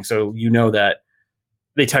Scooby Gang. So that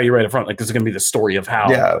they tell you right up front, like this is going to be the story of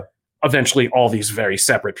how eventually all these very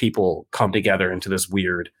separate people come together into this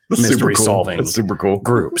weird mystery solving. That's super cool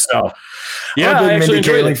group. So I'm a big Mindy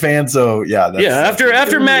Kaling fan. So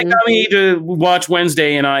after Matt got me to watch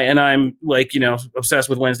Wednesday, and I'm like, obsessed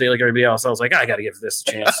with Wednesday like everybody else, I was like, I got to give this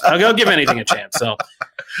a chance. I'll give anything a chance. So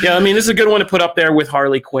this is a good one to put up there with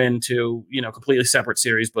Harley Quinn too, completely separate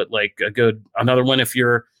series, but like another one if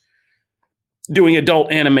you're doing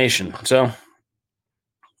adult animation. So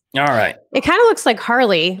all right. It kind of looks like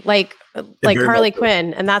Harley, like Harley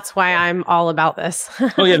Quinn, and that's why I'm all about this.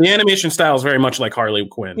 Oh yeah, the animation style is very much like Harley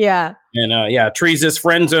Quinn. Yeah. And Trees is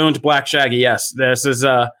friend-zoned Black Shaggy. Yes, this is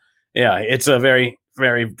it's a very,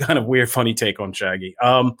 very kind of weird, funny take on Shaggy.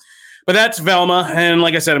 But that's Velma, and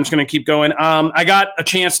like I said, I'm just going to keep going. I got a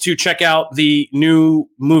chance to check out the new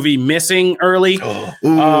movie Missing early.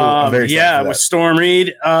 I'm very excited with Storm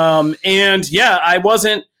Reed.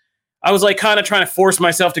 I was like kind of trying to force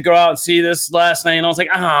myself to go out and see this last night. And I was like,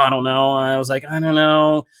 I don't know. I was like, I don't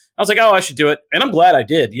know. I was like, I should do it. And I'm glad I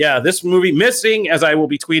did. Yeah, this movie Missing, as I will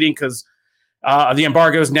be tweeting because the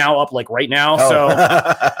embargo is now up like right now. So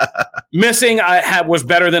Missing was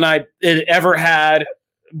better than I ever had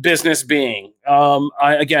business being. I'm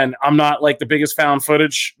not like the biggest found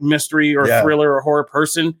footage mystery or thriller or horror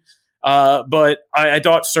person. But I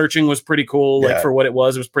thought Searching was pretty cool, like for what it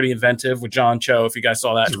was pretty inventive with John Cho. If you guys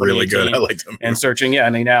saw that, it's really good. I liked him. And Searching,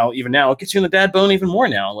 and they now it gets you in the dad bone even more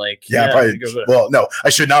now. Like, probably. Well, no, I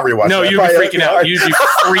should not rewatch. No, you'd be freaking out. You'd be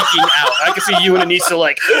freaking out. I can see you and Anissa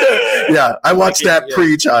like. I watched that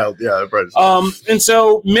pre-child. Yeah, and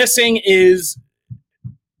so Missing is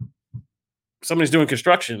somebody's doing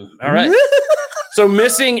construction. All right. So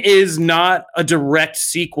Missing is not a direct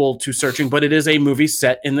sequel to Searching, but it is a movie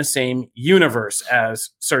set in the same universe as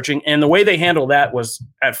Searching. And the way they handle that was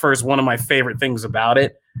at first one of my favorite things about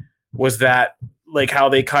it was that like how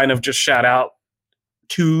they kind of just shout out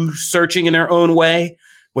to Searching in their own way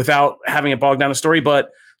without having it bog down the story.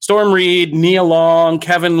 But Storm Reed, Nia Long,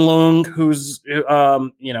 Kevin Leung, who's who's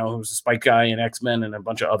a Spike guy in X-Men and a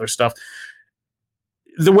bunch of other stuff.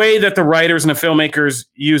 The way that the writers and the filmmakers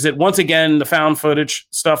use it, once again, the found footage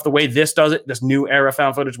stuff, the way this does it, this new era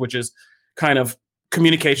found footage, which is kind of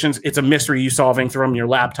communications, it's a mystery you solving from your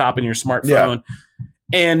laptop and your smartphone. Yeah.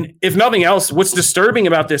 And if nothing else, what's disturbing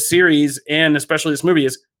about this series and especially this movie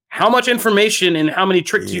is how much information and how many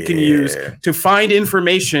tricks you can use to find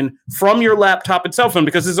information from your laptop and cell phone,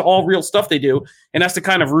 because this is all real stuff they do. And that's the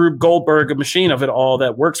kind of Rube Goldberg machine of it all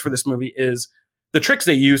that works for this movie is the tricks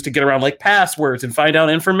they use to get around like passwords and find out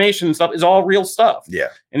information and stuff is all real stuff. Yeah.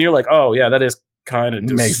 And you're like, oh yeah, that is kind of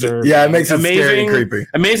disturbing. It makes it scary and creepy.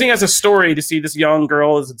 Amazing as a story to see this young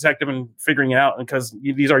girl as a detective and figuring it out, because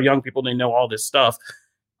these are young people, they know all this stuff,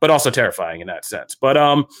 but also terrifying in that sense. But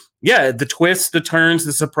yeah, the twists, the turns,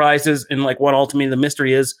 the surprises, and like what ultimately the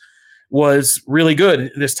mystery is was really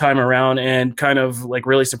good this time around, and kind of like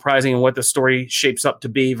really surprising in what the story shapes up to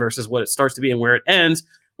be versus what it starts to be and where it ends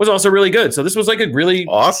was also really good. So this was like a really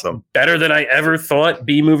awesome, better than I ever thought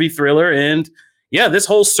B-movie thriller. And yeah, this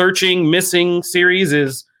whole Searching Missing series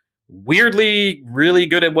is weirdly really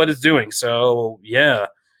good at what it's doing. So yeah.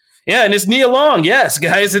 Yeah, and it's Nia Long. Yes,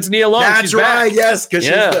 guys, it's Nia Long. That's right. Back. Yes,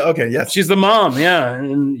 because she's the mom. Yeah,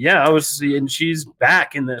 and she's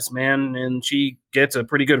back in this, man, and she gets a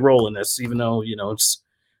pretty good role in this, even though it's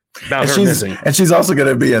about her missing. And she's also going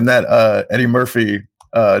to be in that Eddie Murphy,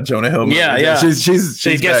 Jonah Hill movie. Yeah. She's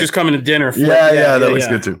guess who's coming to dinner. That looks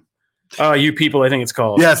good too. You People, I think it's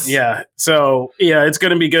called. Yes. Yeah. So, yeah, it's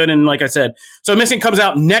going to be good. And like I said, so Missing comes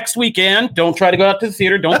out next weekend. Don't try to go out to the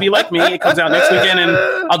theater. Don't be like me. It comes out next weekend, and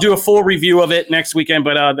I'll do a full review of it next weekend.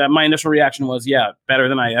 But my initial reaction was, yeah, better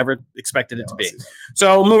than I ever expected it to be.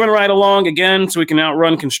 So moving right along again so we can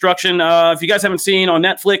outrun construction. If you guys haven't seen on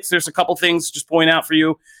Netflix, there's a couple things just point out for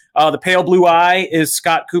you. The Pale Blue Eye is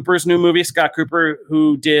Scott Cooper's new movie. Scott Cooper,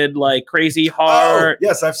 who did like Crazy Heart. Oh,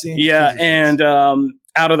 yes, I've seen. Yeah, and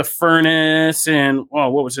Out of the Furnace, and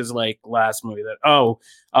what was his like last movie?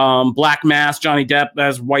 Black Mass. Johnny Depp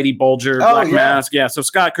as Whitey Bulger. Black Mask. Yeah, so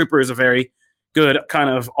Scott Cooper is a very good kind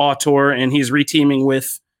of auteur, and he's reteaming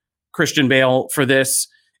with Christian Bale for this.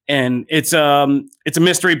 And it's a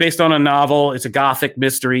mystery based on a novel. It's a gothic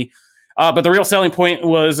mystery. But the real selling point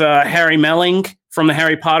was Harry Melling from the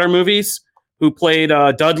Harry Potter movies, who played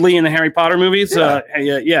Dudley in the Harry Potter movies.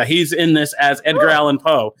 He's in this as Edgar Allan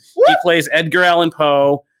Poe. He plays Edgar Allan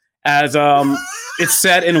Poe as it's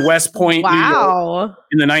set in West Point, New York,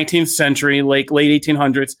 in the 19th century, late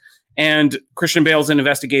 1800s. And Christian Bale's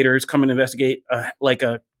investigators come and investigate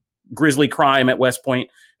a grisly crime at West Point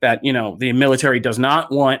that the military does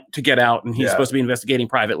not want to get out, and he's supposed to be investigating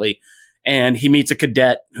privately. And he meets a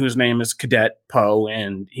cadet whose name is Cadet Poe,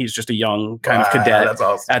 and he's just a young kind of cadet. That's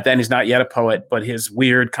awesome. At then, he's not yet a poet, but his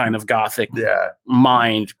weird kind of gothic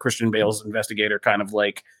mind, Christian Bale's investigator, kind of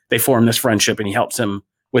like they form this friendship, and he helps him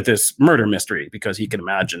with this murder mystery because he can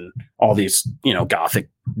imagine all these, gothic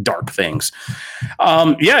dark things.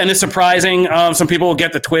 And it's surprising. Some people will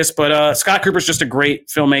get the twist, but Scott Cooper's just a great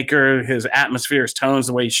filmmaker. His atmosphere, his tones,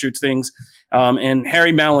 the way he shoots things. And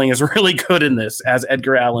Harry Melling is really good in this as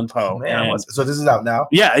Edgar Allan Poe. So this is out now?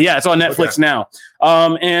 Yeah, it's on Netflix now.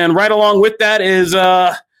 And right along with that is,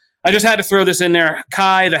 I just had to throw this in there,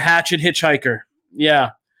 Kai the Hatchet Hitchhiker.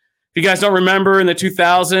 Yeah. If you guys don't remember, in the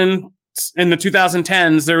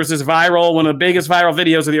 2010s, there was this one of the biggest viral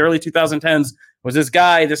videos of the early 2010s was this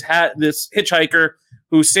guy, this hitchhiker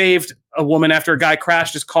who saved a woman after a guy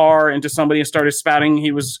crashed his car into somebody and started spouting.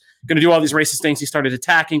 He was going to do all these racist things. He started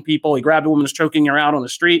attacking people. He grabbed a woman, was choking her out on the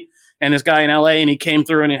street, and this guy in LA, and he came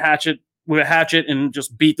through and with a hatchet and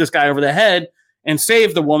just beat this guy over the head and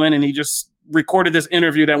saved the woman. And he just recorded this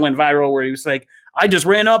interview that went viral where he was like, I just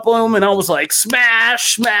ran up on him and I was like,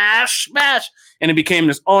 smash, smash, smash. And it became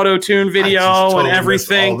this auto-tune video and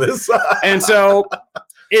everything. And so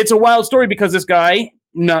it's a wild story because this guy,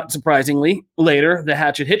 not surprisingly, later, the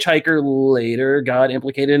Hatchet Hitchhiker later got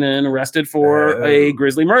implicated and arrested for a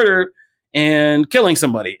grisly murder and killing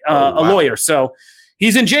somebody, a lawyer. So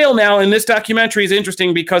he's in jail now. And this documentary is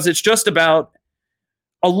interesting because it's just about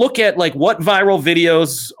a look at like what viral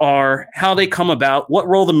videos are, how they come about, what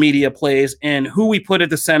role the media plays, and who we put at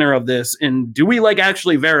the center of this. And do we like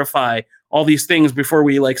actually verify all these things before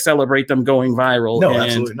we like celebrate them going viral. No,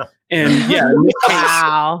 absolutely not. And yeah, in this case,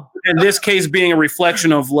 Wow. in this case being a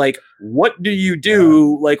reflection of like, what do you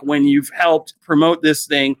do like when you've helped promote this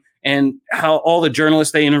thing, and how all the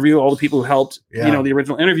journalists they interview, all the people who helped, Yeah. you know, the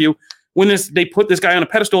original interview, when they put this guy on a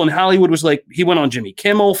pedestal, and Hollywood was like, he went on Jimmy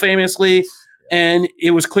Kimmel famously. And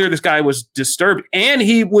it was clear this guy was disturbed, and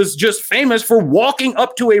he was just famous for walking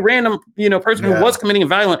up to a random, you know, person Yeah. who was committing a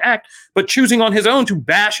violent act, but choosing on his own to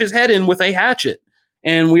bash his head in with a hatchet.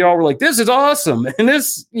 And we all were like, this is awesome. And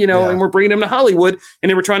this, you know, Yeah. and we're bringing him to Hollywood, and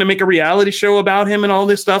they were trying to make a reality show about him and all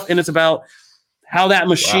this stuff. And it's about how that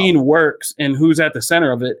machine works and who's at the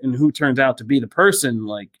center of it and who turns out to be the person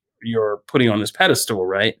like you're putting on this pedestal.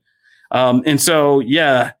 Right. And so,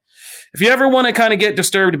 yeah. If you ever want to kind of get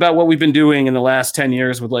disturbed about what we've been doing in the last 10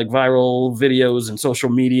 years with like viral videos and social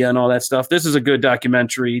media and all that stuff, this is a good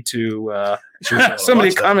documentary to somebody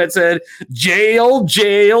watch that. comment said, jail,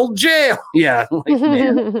 jail, jail. Yeah. Like,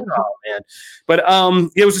 man. Oh, man. But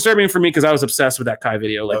it was disturbing for me because I was obsessed with that Kai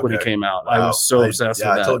video like when it Okay. came out. I Wow. was so obsessed Yeah,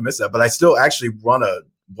 with I that. totally missed that, but I still actually want to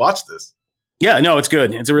watch this. Yeah, no, it's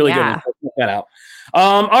good. It's a really good Yeah. one. Check that out.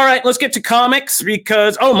 All right, let's get to comics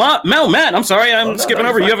because Matt, I'm sorry, I'm no, skipping no,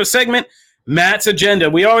 over. you're You have a segment, Matt's Agenda.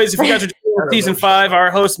 We always, if you guys are doing season 5, our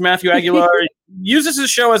host Matthew Aguilar uses his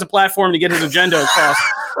show as a platform to get his agenda across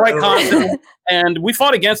quite constantly. And we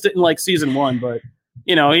fought against it in like season 1, but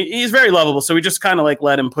you know he's very lovable, so we just kind of like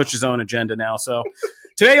let him push his own agenda now. So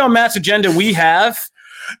today on Matt's Agenda we have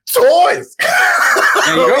Toys.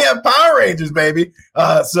 There you go. We have Power Rangers, baby.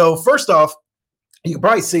 So first off, you can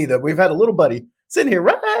probably see that we've had a little buddy sitting here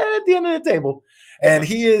right at the end of the table, and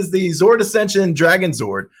he is the Zord Ascension Dragon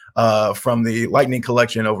Zord from the Lightning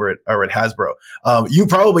Collection over at Hasbro. You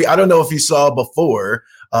probably, I don't know if you saw before.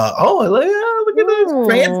 Look at this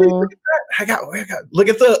fancy. Look at that. I got. Look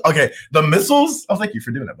at the missiles. Oh, thank you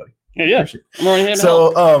for doing that, buddy. yeah. I'm already here to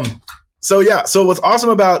help. So what's awesome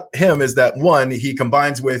about him is that one, he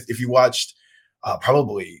combines with, if you watched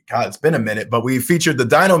probably, God, it's been a minute, but we featured the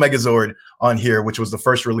Dino Megazord on here, which was the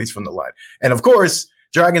first release from the line. And of course,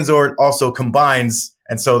 Dragon Zord also combines.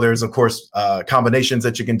 And so there's, of course, combinations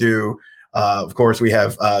that you can do. Of course, we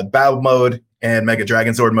have battle mode and Mega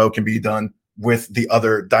Dragon Zord mode can be done with the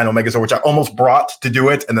other Dino Megazord, which I almost brought to do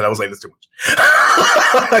it. And then I was like, that's too much.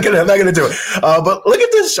 I'm not gonna do it. But look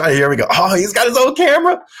at this shot. Here we go. Oh, he's got his own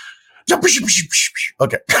camera.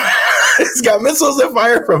 Okay. He's got missiles that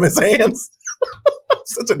fire from his hands.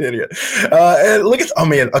 Such an idiot. And look at, oh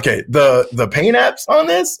man, okay, the paint apps on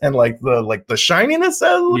this and like the shininess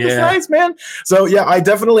looks nice, man. So yeah, I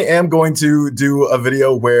definitely am going to do a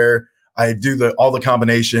video where I do all the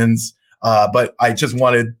combinations, but I just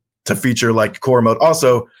wanted to feature like core mode.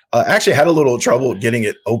 Also, actually had a little trouble getting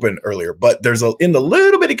it open earlier, but there's in the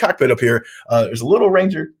little bitty cockpit up here, there's a little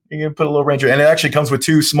Ranger. You can put a little Ranger, and it actually comes with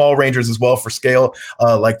 2 small Rangers as well for scale,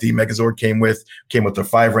 like the Megazord came with the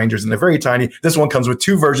 5 Rangers, and they're very tiny. This one comes with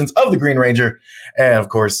 2 versions of the Green Ranger, and of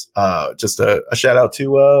course, just a shout out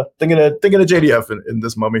to thinking of JDF in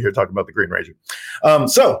this moment here talking about the Green Ranger.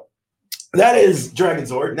 So that is Dragon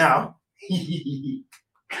Zord. Now,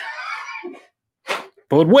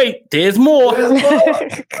 But wait, there's more. all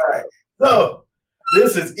right. So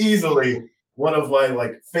this is easily one of my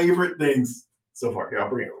like favorite things so far. Here, I'll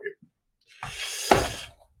bring it over here.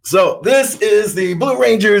 So this is the Blue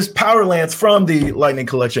Rangers Power Lance from the Lightning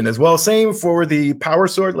Collection as well. Same for the Power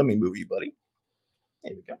Sword. Let me move you, buddy.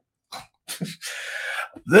 There we go.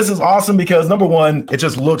 This is awesome because number one, it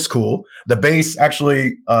just looks cool. The base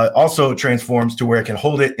actually also transforms to where it can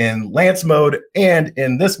hold it in Lance mode and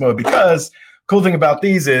in this mode, because cool thing about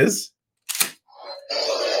these is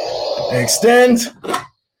they extend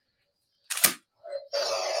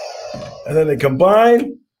and then they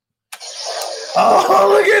combine.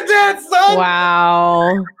 Oh, look at that, son!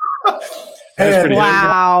 Wow. And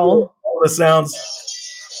Wow. all the sounds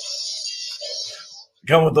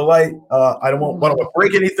come with the light. I don't want to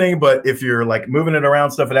break anything, but if you're like moving it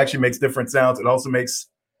around stuff, it actually makes different sounds. It also makes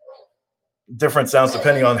different sounds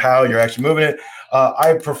depending on how you're actually moving it.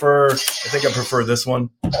 I think I prefer this one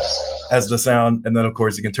as the sound. And then of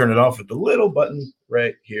course you can turn it off with the little button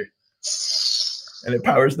right here. And it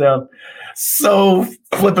powers down. So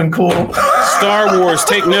flipping cool. Star Wars,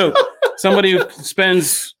 take note. Somebody who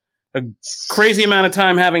spends a crazy amount of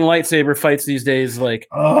time having lightsaber fights these days, like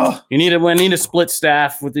you need a split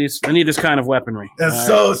staff with these. I need this kind of weaponry.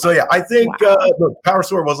 So yeah, I think the Power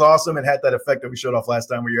Sword was awesome and had that effect that we showed off last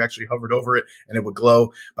time where you actually hovered over it and it would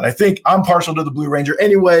glow. But I think I'm partial to the Blue Ranger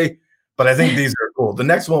anyway, but I think these are cool. The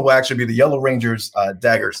next one will actually be the Yellow Ranger's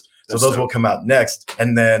daggers. So those will come out next.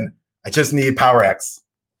 And then I just need Power Axe.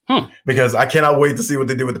 because I cannot wait to see what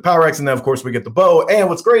they do with the Power X. And then, of course, we get the bow. And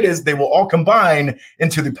what's great is they will all combine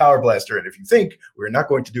into the Power Blaster. And if you think we're not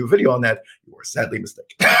going to do a video on that, you are sadly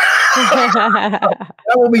mistaken. That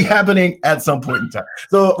will be happening at some point in time.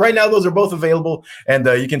 So right now, those are both available. And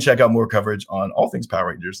you can check out more coverage on all things Power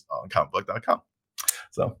Rangers on comicbook.com.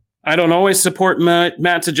 So I don't always support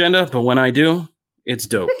Matt's agenda, but when I do, it's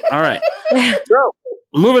dope. All right. So,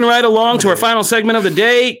 moving right along to our final segment of the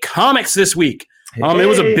day, comics this week. It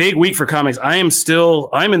was a big week for comics. I'm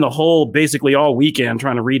in the hole basically all weekend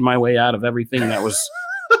trying to read my way out of everything that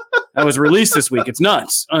was released this week. It's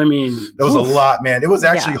nuts. I mean, there was a lot, man. It was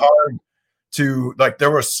actually hard to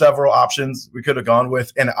there were several options we could have gone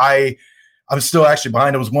with. And I'm still actually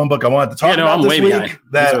behind. There was one book I wanted to talk about this week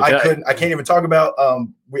that I can't even talk about.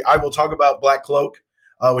 I will talk about Black Cloak,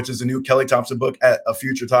 which is a new Kelly Thompson book at a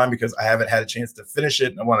future time because I haven't had a chance to finish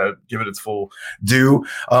it and I want to give it its full due.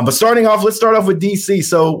 But let's start off with DC.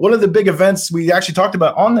 So one of the big events we actually talked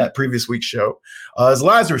about on that previous week's show is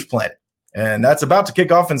Lazarus Planet. And that's about to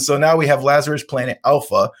kick off. And so now we have Lazarus Planet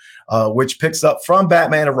Alpha, which picks up from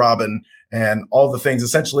Batman and Robin and all the things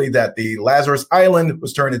essentially that the Lazarus Island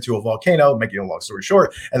was turned into a volcano, making a long story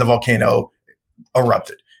short, and the volcano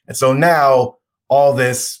erupted. And so now all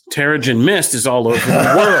this Terrigen mist is all over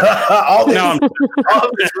the world. all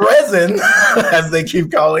this resin, as they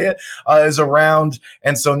keep calling it, is around.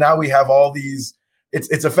 And so now we have all these,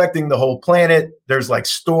 it's affecting the whole planet. There's like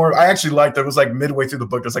storm. I actually liked there was like midway through the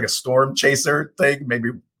book, there's like a storm chaser thing,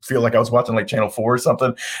 maybe feel like I was watching like Channel 4 or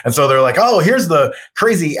something. And so they're like, oh, here's the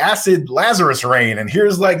crazy acid Lazarus rain. And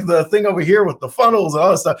here's like the thing over here with the funnels and all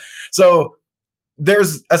this stuff. So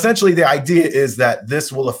there's essentially the idea is that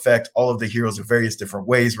this will affect all of the heroes in various different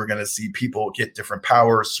ways. We're going to see people get different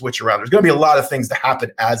powers, switch around. There's going to be a lot of things to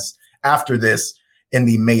happen after this in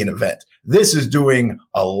the main event. This is doing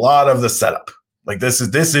a lot of the setup. Like this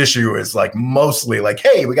issue is like mostly like,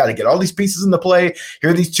 hey, we got to get all these pieces into play. Here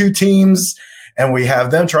are these two teams. And we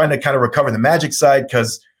have them trying to kind of recover the magic side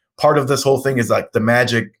because part of this whole thing is like the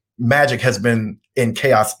magic has been in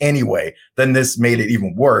chaos anyway. Then this made it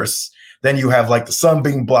even worse. Then you have like the sun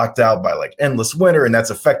being blocked out by like endless winter, and that's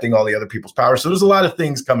affecting all the other people's power. So there's a lot of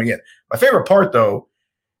things coming in. My favorite part, though,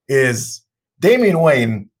 is Damian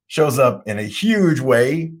Wayne shows up in a huge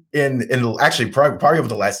way in actually probably over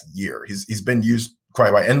the last year. He's been used quite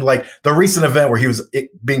a while. And like the recent event where he was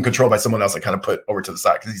being controlled by someone else, I kind of put over to the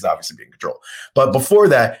side because he's obviously being controlled. But before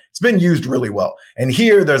that, it's been used really well. And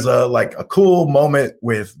here there's a cool moment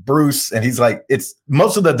with Bruce, and he's like, it's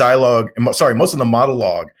most of the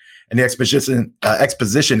monologue and the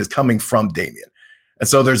exposition is coming from Damian. And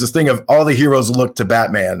so there's this thing of all the heroes look to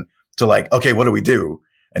Batman to like, okay, what do we do?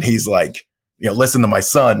 And he's like, listen to my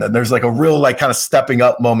son. And there's like a real like kind of stepping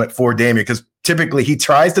up moment for Damian because typically he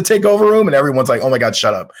tries to take over room and everyone's like, oh my God,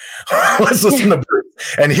 shut up. Let's listen to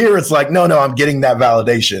Bruce. And here it's like, no, I'm getting that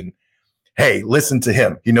validation. Hey, listen to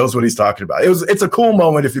him. He knows what he's talking about. It's a cool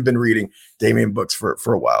moment if you've been reading Damian books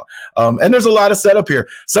for a while. And there's a lot of setup here.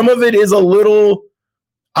 Some of it is a little,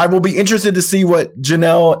 I will be interested to see what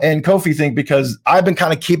Janelle and Kofi think because I've been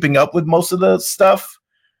kind of keeping up with most of the stuff.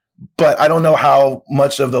 But I don't know how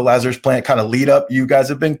much of the Lazarus Planet kind of lead up you guys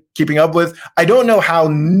have been keeping up with. I don't know how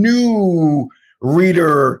new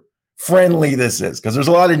reader friendly this is because there's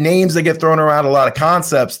a lot of names that get thrown around, a lot of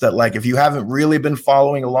concepts that like if you haven't really been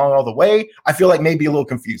following along all the way, I feel like maybe a little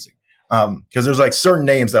confusing because there's like certain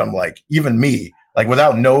names that I'm like, even me, like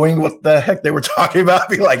without knowing what the heck they were talking about,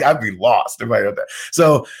 I'd be lost if I heard that.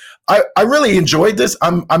 So I really enjoyed this.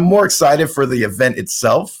 I'm more excited for the event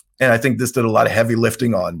itself. And I think this did a lot of heavy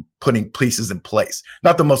lifting on putting pieces in place.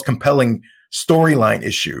 Not the most compelling storyline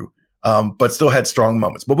issue, but still had strong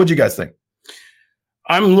moments. But what do you guys think?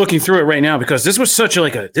 I'm looking through it right now because this was such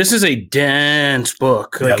this is a dense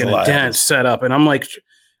book, like a dense setup. And I'm like,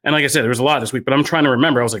 and like I said, there was a lot this week, but I'm trying to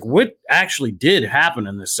remember. I was like, what actually did happen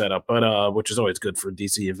in this setup? But which is always good for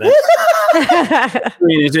DC events. I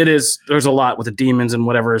mean, it is. There's a lot with the demons and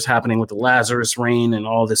whatever is happening with the Lazarus rain and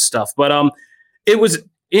all this stuff. But it was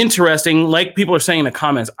interesting. Like people are saying in the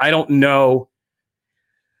comments, I don't know.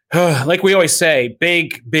 Like we always say,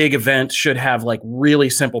 big events should have like really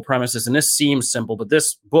simple premises, and this seems simple, but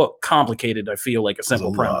this book complicated. I feel like a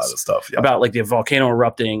simple premise of stuff, about like the volcano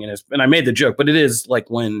erupting, and I made the joke, but it is like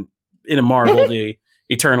when in a Marvel the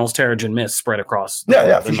Eternals, Terrigen mist spread across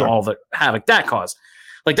and sure. all the havoc that caused.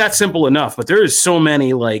 Like that's simple enough, but there is so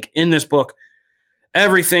many like in this book,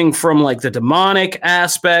 everything from like the demonic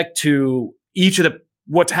aspect to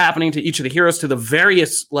what's happening to each of the heroes to the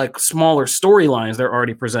various like smaller storylines they're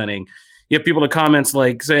already presenting. You have people in the comments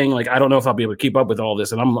like saying like, I don't know if I'll be able to keep up with all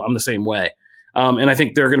this. And I'm the same way. And I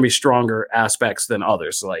think there are going to be stronger aspects than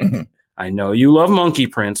others. Like, I know you love Monkey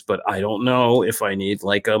Prince, but I don't know if I need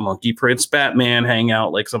like a Monkey Prince Batman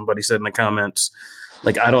hangout, like somebody said in the comments.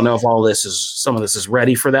 Like, I don't know if some of this is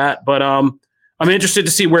ready for that, but I'm interested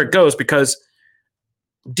to see where it goes, because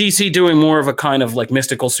DC doing more of a kind of like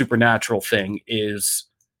mystical supernatural thing is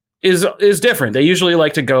different. They usually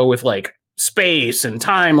like to go with like space and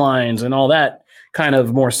timelines and all that kind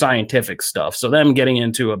of more scientific stuff. So them getting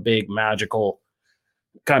into a big magical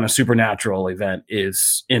kind of supernatural event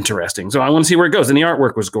is interesting. So I want to see where it goes. And the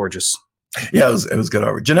artwork was gorgeous. Yeah, it was good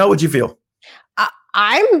artwork. Janelle, what'd you feel?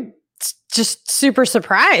 I'm just super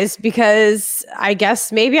surprised, because I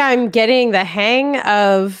guess maybe I'm getting the hang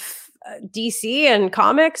of DC and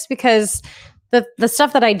comics, because the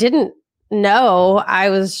stuff that I didn't know, I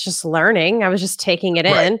was just learning. I was just taking it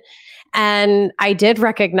in. And I did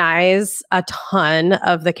recognize a ton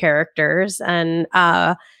of the characters, and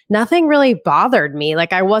nothing really bothered me.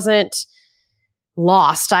 Like, I wasn't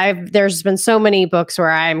lost. There's been so many books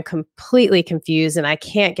where I'm completely confused and I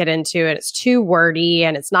can't get into it. It's too wordy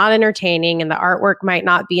and it's not entertaining, and the artwork might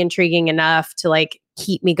not be intriguing enough to like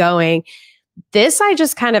keep me going. This I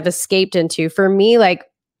just kind of escaped into. For me, like,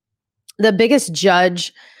 the biggest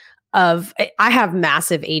judge of, I have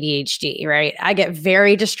massive ADHD, right? I get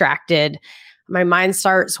very distracted. My mind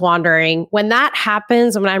starts wandering. When that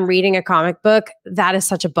happens, when I'm reading a comic book, that is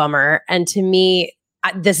such a bummer. And to me,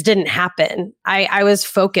 this didn't happen. I was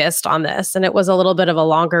focused on this, and it was a little bit of a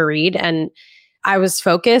longer read, and I was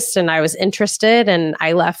focused and I was interested, and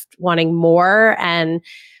I left wanting more. And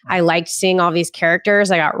I liked seeing all these characters.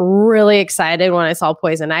 I got really excited when I saw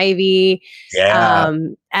Poison Ivy. Yeah.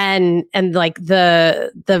 And like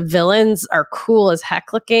the villains are cool as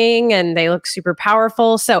heck looking, and they look super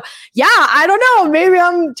powerful. So yeah, I don't know. Maybe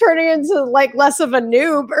I'm turning into like less of a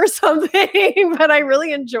noob or something, but I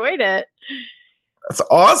really enjoyed it. That's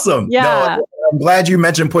awesome. Yeah. No, I'm glad you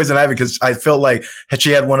mentioned Poison Ivy, because I felt like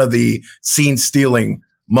she had one of the scene stealing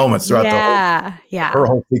moments throughout her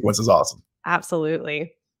whole sequence is awesome.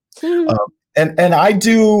 Absolutely. And I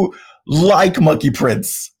do like Monkey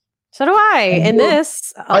Prince. So do I in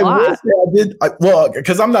this a lot. Will say well,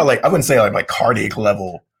 because I'm not like, I wouldn't say like my cardiac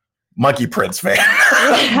level Monkey Prince fan.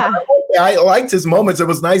 Yeah. I liked his moments. It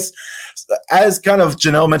was nice, as kind of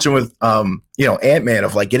Janelle mentioned with Ant-Man,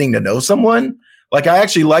 of like getting to know someone. Like, I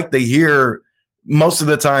actually like to hear most of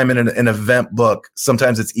the time in an event book,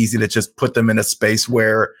 sometimes it's easy to just put them in a space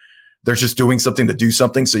where they're just doing something to do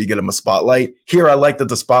something, so you get them a spotlight. Here, I like that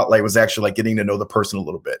the spotlight was actually like getting to know the person a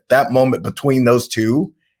little bit. That moment between those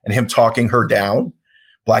two and him talking her down,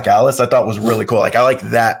 Black Alice, I thought was really cool. Like, I like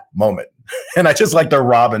that moment. And I just like the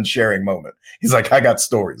Robin sharing moment. He's like, I got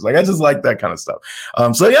stories. Like, I just like that kind of stuff.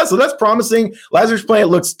 So that's promising. Lazarus Planet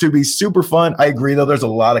looks to be super fun. I agree, though. There's a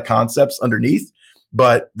lot of concepts underneath,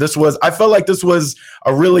 but I felt like this was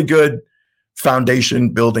a really good foundation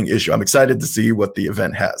building issue. I'm excited to see what the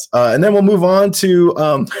event has. And then we'll move on to,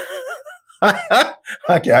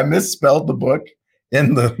 okay, I misspelled the book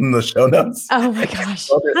in the show notes. Oh my gosh.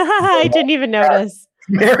 I didn't even notice.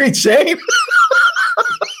 Mary Jane.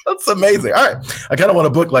 That's amazing. All right. I kind of want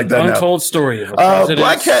a book like that. Untold story of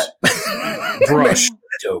Black Cat. Brush.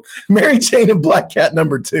 Dope. Mary Jane and Black Cat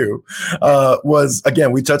 #2 was,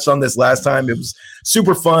 again, we touched on this last time. It was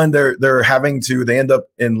super fun. They end up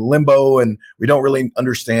in limbo, and we don't really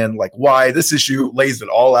understand like why. This issue lays it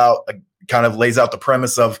all out, kind of lays out the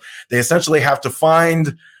premise of they essentially have to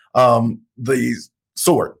find the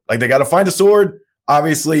sword. Like, they got to find a sword.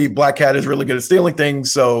 Obviously, Black Cat is really good at stealing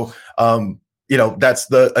things. So, that's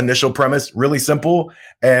the initial premise. Really simple.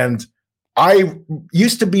 And I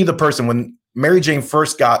used to be the person when Mary Jane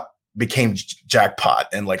first became Jackpot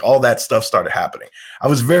and like all that stuff started happening. I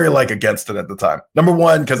was very like against it at the time. Number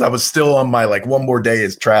one, because I was still on my like one more day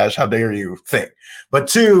is trash. How dare you thing. But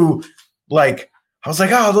two, like, I was like,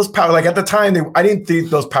 oh, those powers, like at the time, I didn't think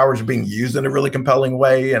those powers were being used in a really compelling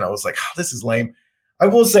way. And I was like, oh, this is lame. I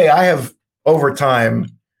will say I have over time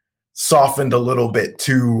softened a little bit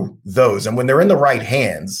to those. And when they're in the right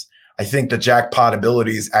hands, I think the Jackpot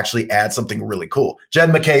abilities actually add something really cool.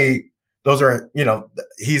 Jed MacKay, those are,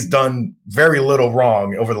 he's done very little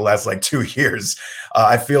wrong over the last like 2 years.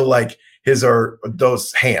 I feel like his are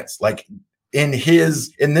those hands. Like in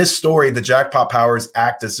this story, the Jackpot powers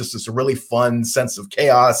act as just this really fun sense of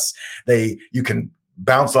chaos. You can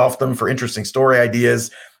bounce off them for interesting story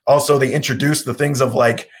ideas. Also, they introduce the things of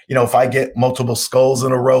like, if I get multiple skulls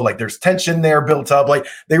in a row, like there's tension there built up. Like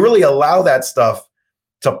they really allow that stuff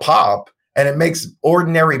to pop, and it makes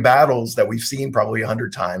ordinary battles that we've seen probably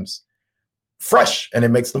 100 times fresh, and it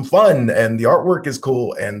makes them fun, and the artwork is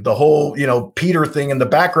cool, and the whole Peter thing in the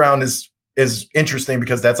background is is interesting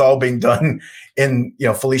because that's all being done in, you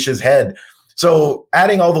know, Felicia's head. So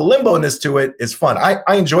adding all the limboness to it is fun.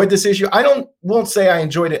 I enjoyed this issue. Won't say I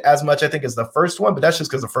enjoyed it as much, I think, as the first one, but that's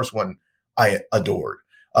just because the first one I adored.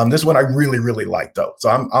 This one I really, really liked though. So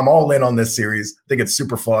I'm all in on this series. I think it's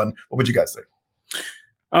super fun. What would you guys think?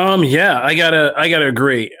 Yeah, I gotta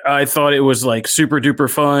agree. I thought it was like super duper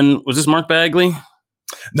fun. Was this Mark Bagley?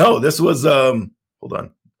 No, this was hold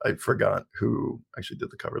on. I forgot who actually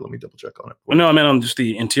did the cover. Let me double check on it. Well, no, I meant on just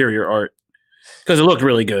the interior art because it looked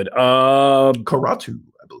really good. Karatu,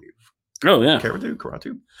 I believe. Oh yeah,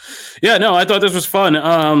 Karatu. Yeah, no, I thought this was fun.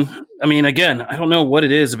 I mean, again, I don't know what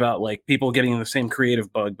it is about like people getting the same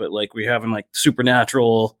creative bug, but like we having like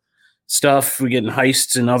supernatural stuff, we getting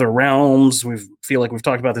heists in other realms. We feel like we've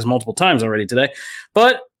talked about this multiple times already today,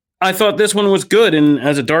 but I thought this one was good. And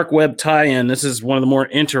as a dark web tie-in, this is one of the more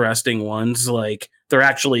interesting ones. Like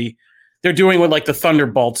they're doing what like the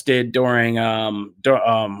Thunderbolts did during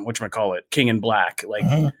whatchamacallit, King in Black.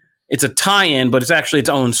 Like it's a tie-in, but it's actually its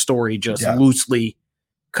own story, just loosely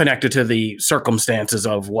connected to the circumstances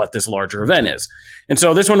of what this larger event is. And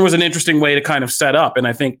so this one was an interesting way to kind of set up. And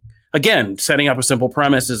I think, again, setting up a simple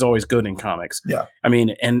premise is always good in comics. Yeah. I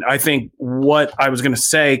mean, and I think what I was going to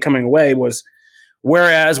say coming away was,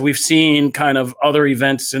 whereas we've seen kind of other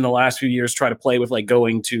events in the last few years try to play with like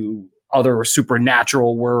going to other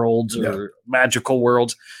supernatural worlds or magical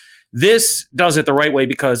worlds, this does it the right way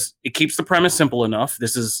because it keeps the premise simple enough.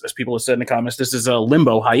 This is, as people have said in the comments, this is a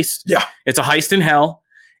limbo heist. Yeah. It's a heist in hell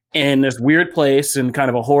in this weird place and kind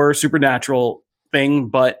of a horror supernatural thing,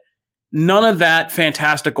 but none of that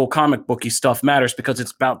fantastical comic booky stuff matters because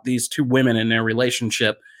it's about these two women and their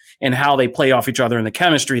relationship and how they play off each other and the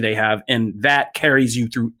chemistry they have. And that carries you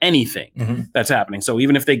through anything that's happening. So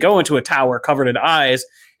even if they go into a tower covered in eyes,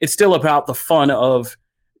 it's still about the fun of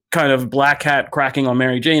kind of Black Hat cracking on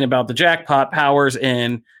Mary Jane about the jackpot powers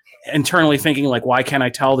and internally thinking like, why can't I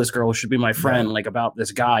tell this girl who should be my friend, like about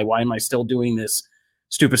this guy? Why am I still doing this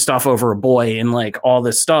stupid stuff over a boy and like all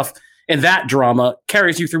this stuff? And that drama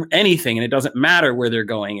carries you through anything. And it doesn't matter where they're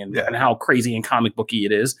going and how crazy and comic booky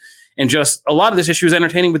it is. And just a lot of this issue is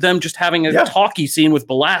entertaining with them just having a talky scene with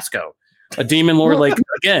Belasco, a demon lord, like,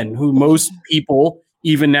 again, who most people,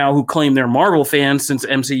 even now who claim they're Marvel fans since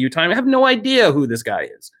MCU time, have no idea who this guy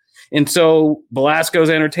is. And so Belasco's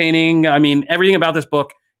entertaining. I mean, everything about this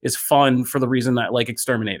book is fun for the reason that like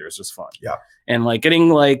Exterminators is fun. Yeah. And like getting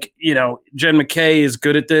like, you know, Jen McKay is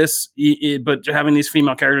good at this, but having these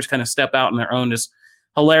female characters kind of step out on their own is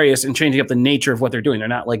hilarious and changing up the nature of what they're doing. They're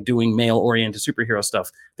not like doing male-oriented superhero stuff.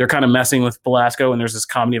 They're kind of messing with Belasco, and there's this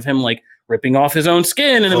comedy of him like ripping off his own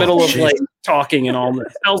skin in the middle of like talking and all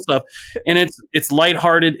that hell stuff. And it's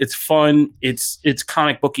lighthearted, it's fun, it's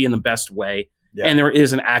comic booky in the best way. Yeah. And there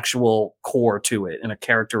is an actual core to it and a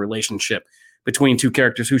character relationship between two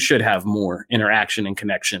characters who should have more interaction and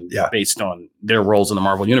connection based on their roles in the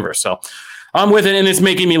Marvel universe. So I'm with it, and it's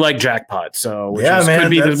making me like Jackpot. So which could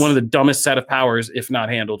be one of the dumbest set of powers if not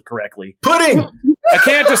handled correctly. Pudding! I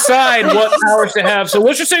can't decide what powers to have. So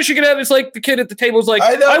let's just say she could have it's like the kid at the table is like,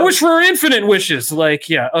 I wish for infinite wishes. Like,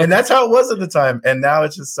 yeah. Okay. And that's how it was at the time. And now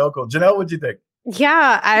it's just so cool. Janelle, what'd you think?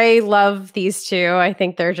 Yeah, I love these two. I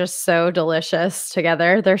think they're just so delicious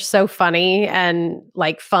together. They're so funny and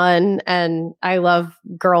like fun. And I love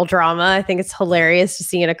girl drama. I think it's hilarious to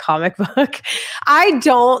see in a comic book. I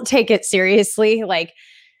don't take it seriously. Like,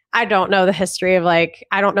 I don't know the history of like,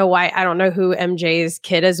 I don't know why. I don't know who MJ's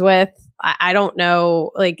kid is with. I don't know.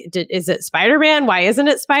 Like, is it Spider-Man? Why isn't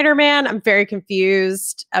it Spider-Man? I'm very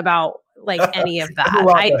confused about like any of that.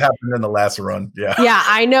 That happened in the last run. Yeah. Yeah.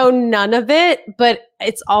 I know none of it, but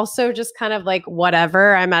it's also just kind of like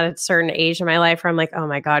whatever. I'm at a certain age in my life where I'm like, oh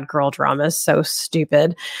my God, girl drama is so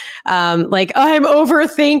stupid. Like I'm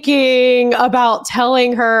overthinking about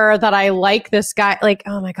telling her that I like this guy. Like,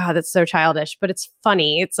 oh my God, that's so childish, but it's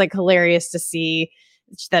funny. It's like hilarious to see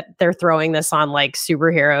that they're throwing this on like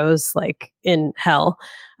superheroes, like in hell.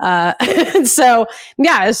 So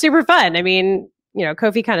yeah, it's super fun. I mean, you know,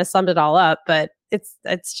 Kofi kind of summed it all up, but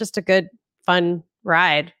it's just a good, fun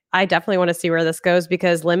ride. I definitely want to see where this goes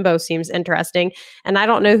because Limbo seems interesting. And I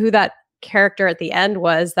don't know who that character at the end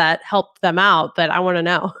was that helped them out, but I want to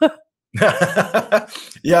know.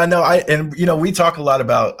 Yeah, no, we talk a lot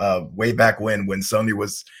about way back when Sony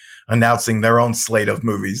was announcing their own slate of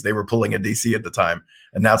movies. They were pulling a DC at the time,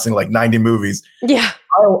 announcing like 90 movies. Yeah.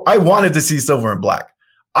 I wanted to see Silver and Black.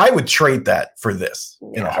 I would trade that for this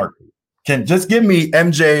in a heartbeat. Can just give me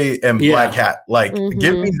MJ and Black Hat. Like,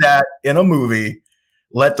 give me that in a movie.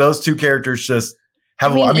 Let those two characters just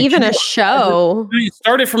have even a show. You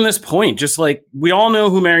started from this point, just like we all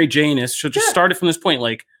know who Mary Jane is. So just start it from this point.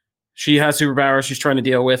 Like, she has superpowers she's trying to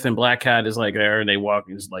deal with, and Black Cat is like there, and they walk,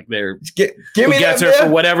 is like there. Give Who me gets that, her for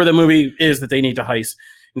man. whatever the movie is that they need to heist.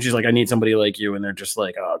 And she's like, I need somebody like you. And they're just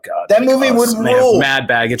like, oh, God. That like movie us. would And they have rule. mad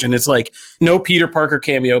baggage. And it's like, no Peter Parker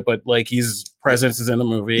cameo, but like his presence is in the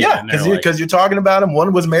movie. Yeah, and they're like, because you're talking about him.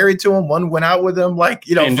 One was married to him. One went out with him. Like,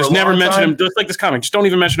 you know, and for just a never long mention time. him. Just like this comic. Just don't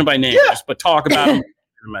even mention him by name. Yeah. Just, but talk about him.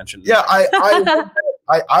 Mention. Yeah,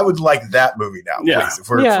 I would like that movie now, Yeah. please,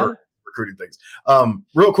 for recruiting things.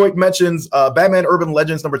 Real quick mentions, Batman Urban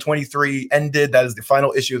Legends number 23 ended. That is the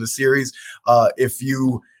final issue of the series. If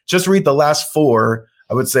you just read the last 4,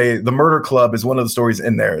 I would say The Murder Club is one of the stories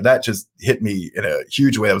in there. That just hit me in a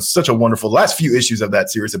huge way. That was such a wonderful, the last few issues of that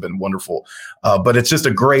series have been wonderful. But it's just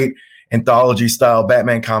a great anthology style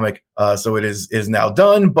Batman comic. So it is now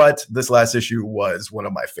done, but this last issue was one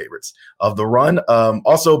of my favorites of the run.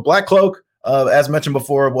 Also Black Cloak, as mentioned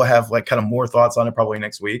before, we'll have like kind of more thoughts on it probably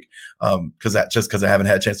next week. Because I haven't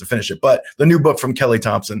had a chance to finish it, but the new book from Kelly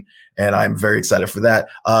Thompson, and I'm very excited for that.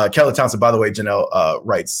 Kelly Thompson, by the way, Janelle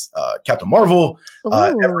writes Captain Marvel,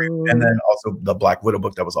 and then also the Black Widow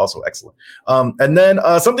book that was also excellent. And then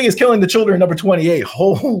Something is Killing the Children, number 28.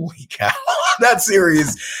 Holy cow. That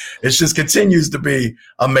series, it just continues to be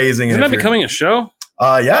amazing. Isn't that becoming a show?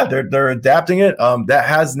 Yeah, they're adapting it. That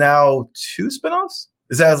has now 2 spinoffs.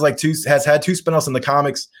 This has had 2 spinoffs in the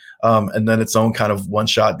comics, and then its own kind of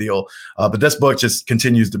one-shot deal. But this book just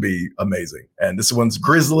continues to be amazing. And this one's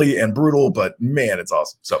grisly and brutal, but man, it's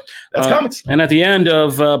awesome. So that's comics. And at the end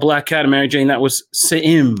of Black Cat and Mary Jane, that was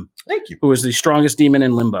Saim. Thank you. Who was the strongest demon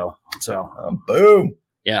in Limbo. So boom.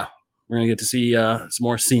 Yeah, we're gonna get to see some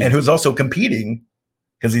more scenes. And who's also competing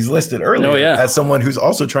because he's listed earlier as someone who's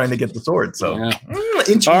also trying to get the sword. So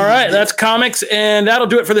all right, that's comics, and that'll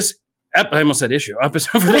do it for this. I almost said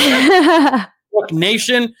episode for this. Book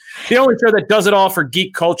Nation, the only show that does it all for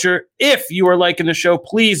geek culture. If you are liking the show,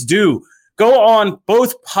 please do go on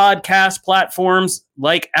both podcast platforms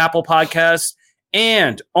like Apple Podcasts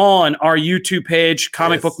and on our YouTube page,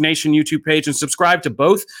 Comic Book Nation YouTube page, and subscribe to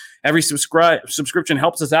both. Every subscription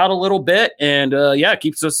helps us out a little bit, and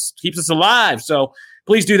keeps us alive. So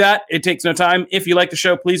please do that. It takes no time. If you like the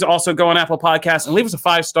show, please also go on Apple Podcasts and leave us a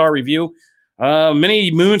 5-star review.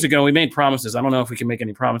 Many moons ago, we made promises. I don't know if we can make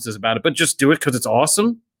any promises about it, but just do it because it's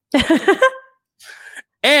awesome.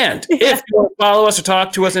 And if you want to follow us or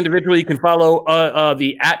talk to us individually, you can follow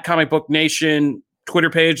the @ComicBookNation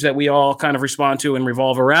Twitter page that we all kind of respond to and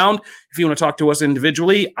revolve around. If you want to talk to us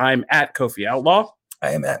individually, I'm @Kofi Outlaw.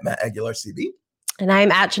 I am @Matt Aguilar CB. And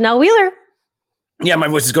I'm @Janelle Wheeler. Yeah, my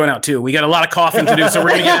voice is going out too. We got a lot of coughing to do, so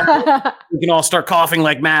we can all start coughing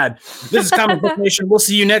like mad. This is Comic Book Nation. We'll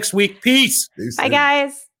see you next week. Peace. Bye,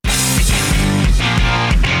 guys.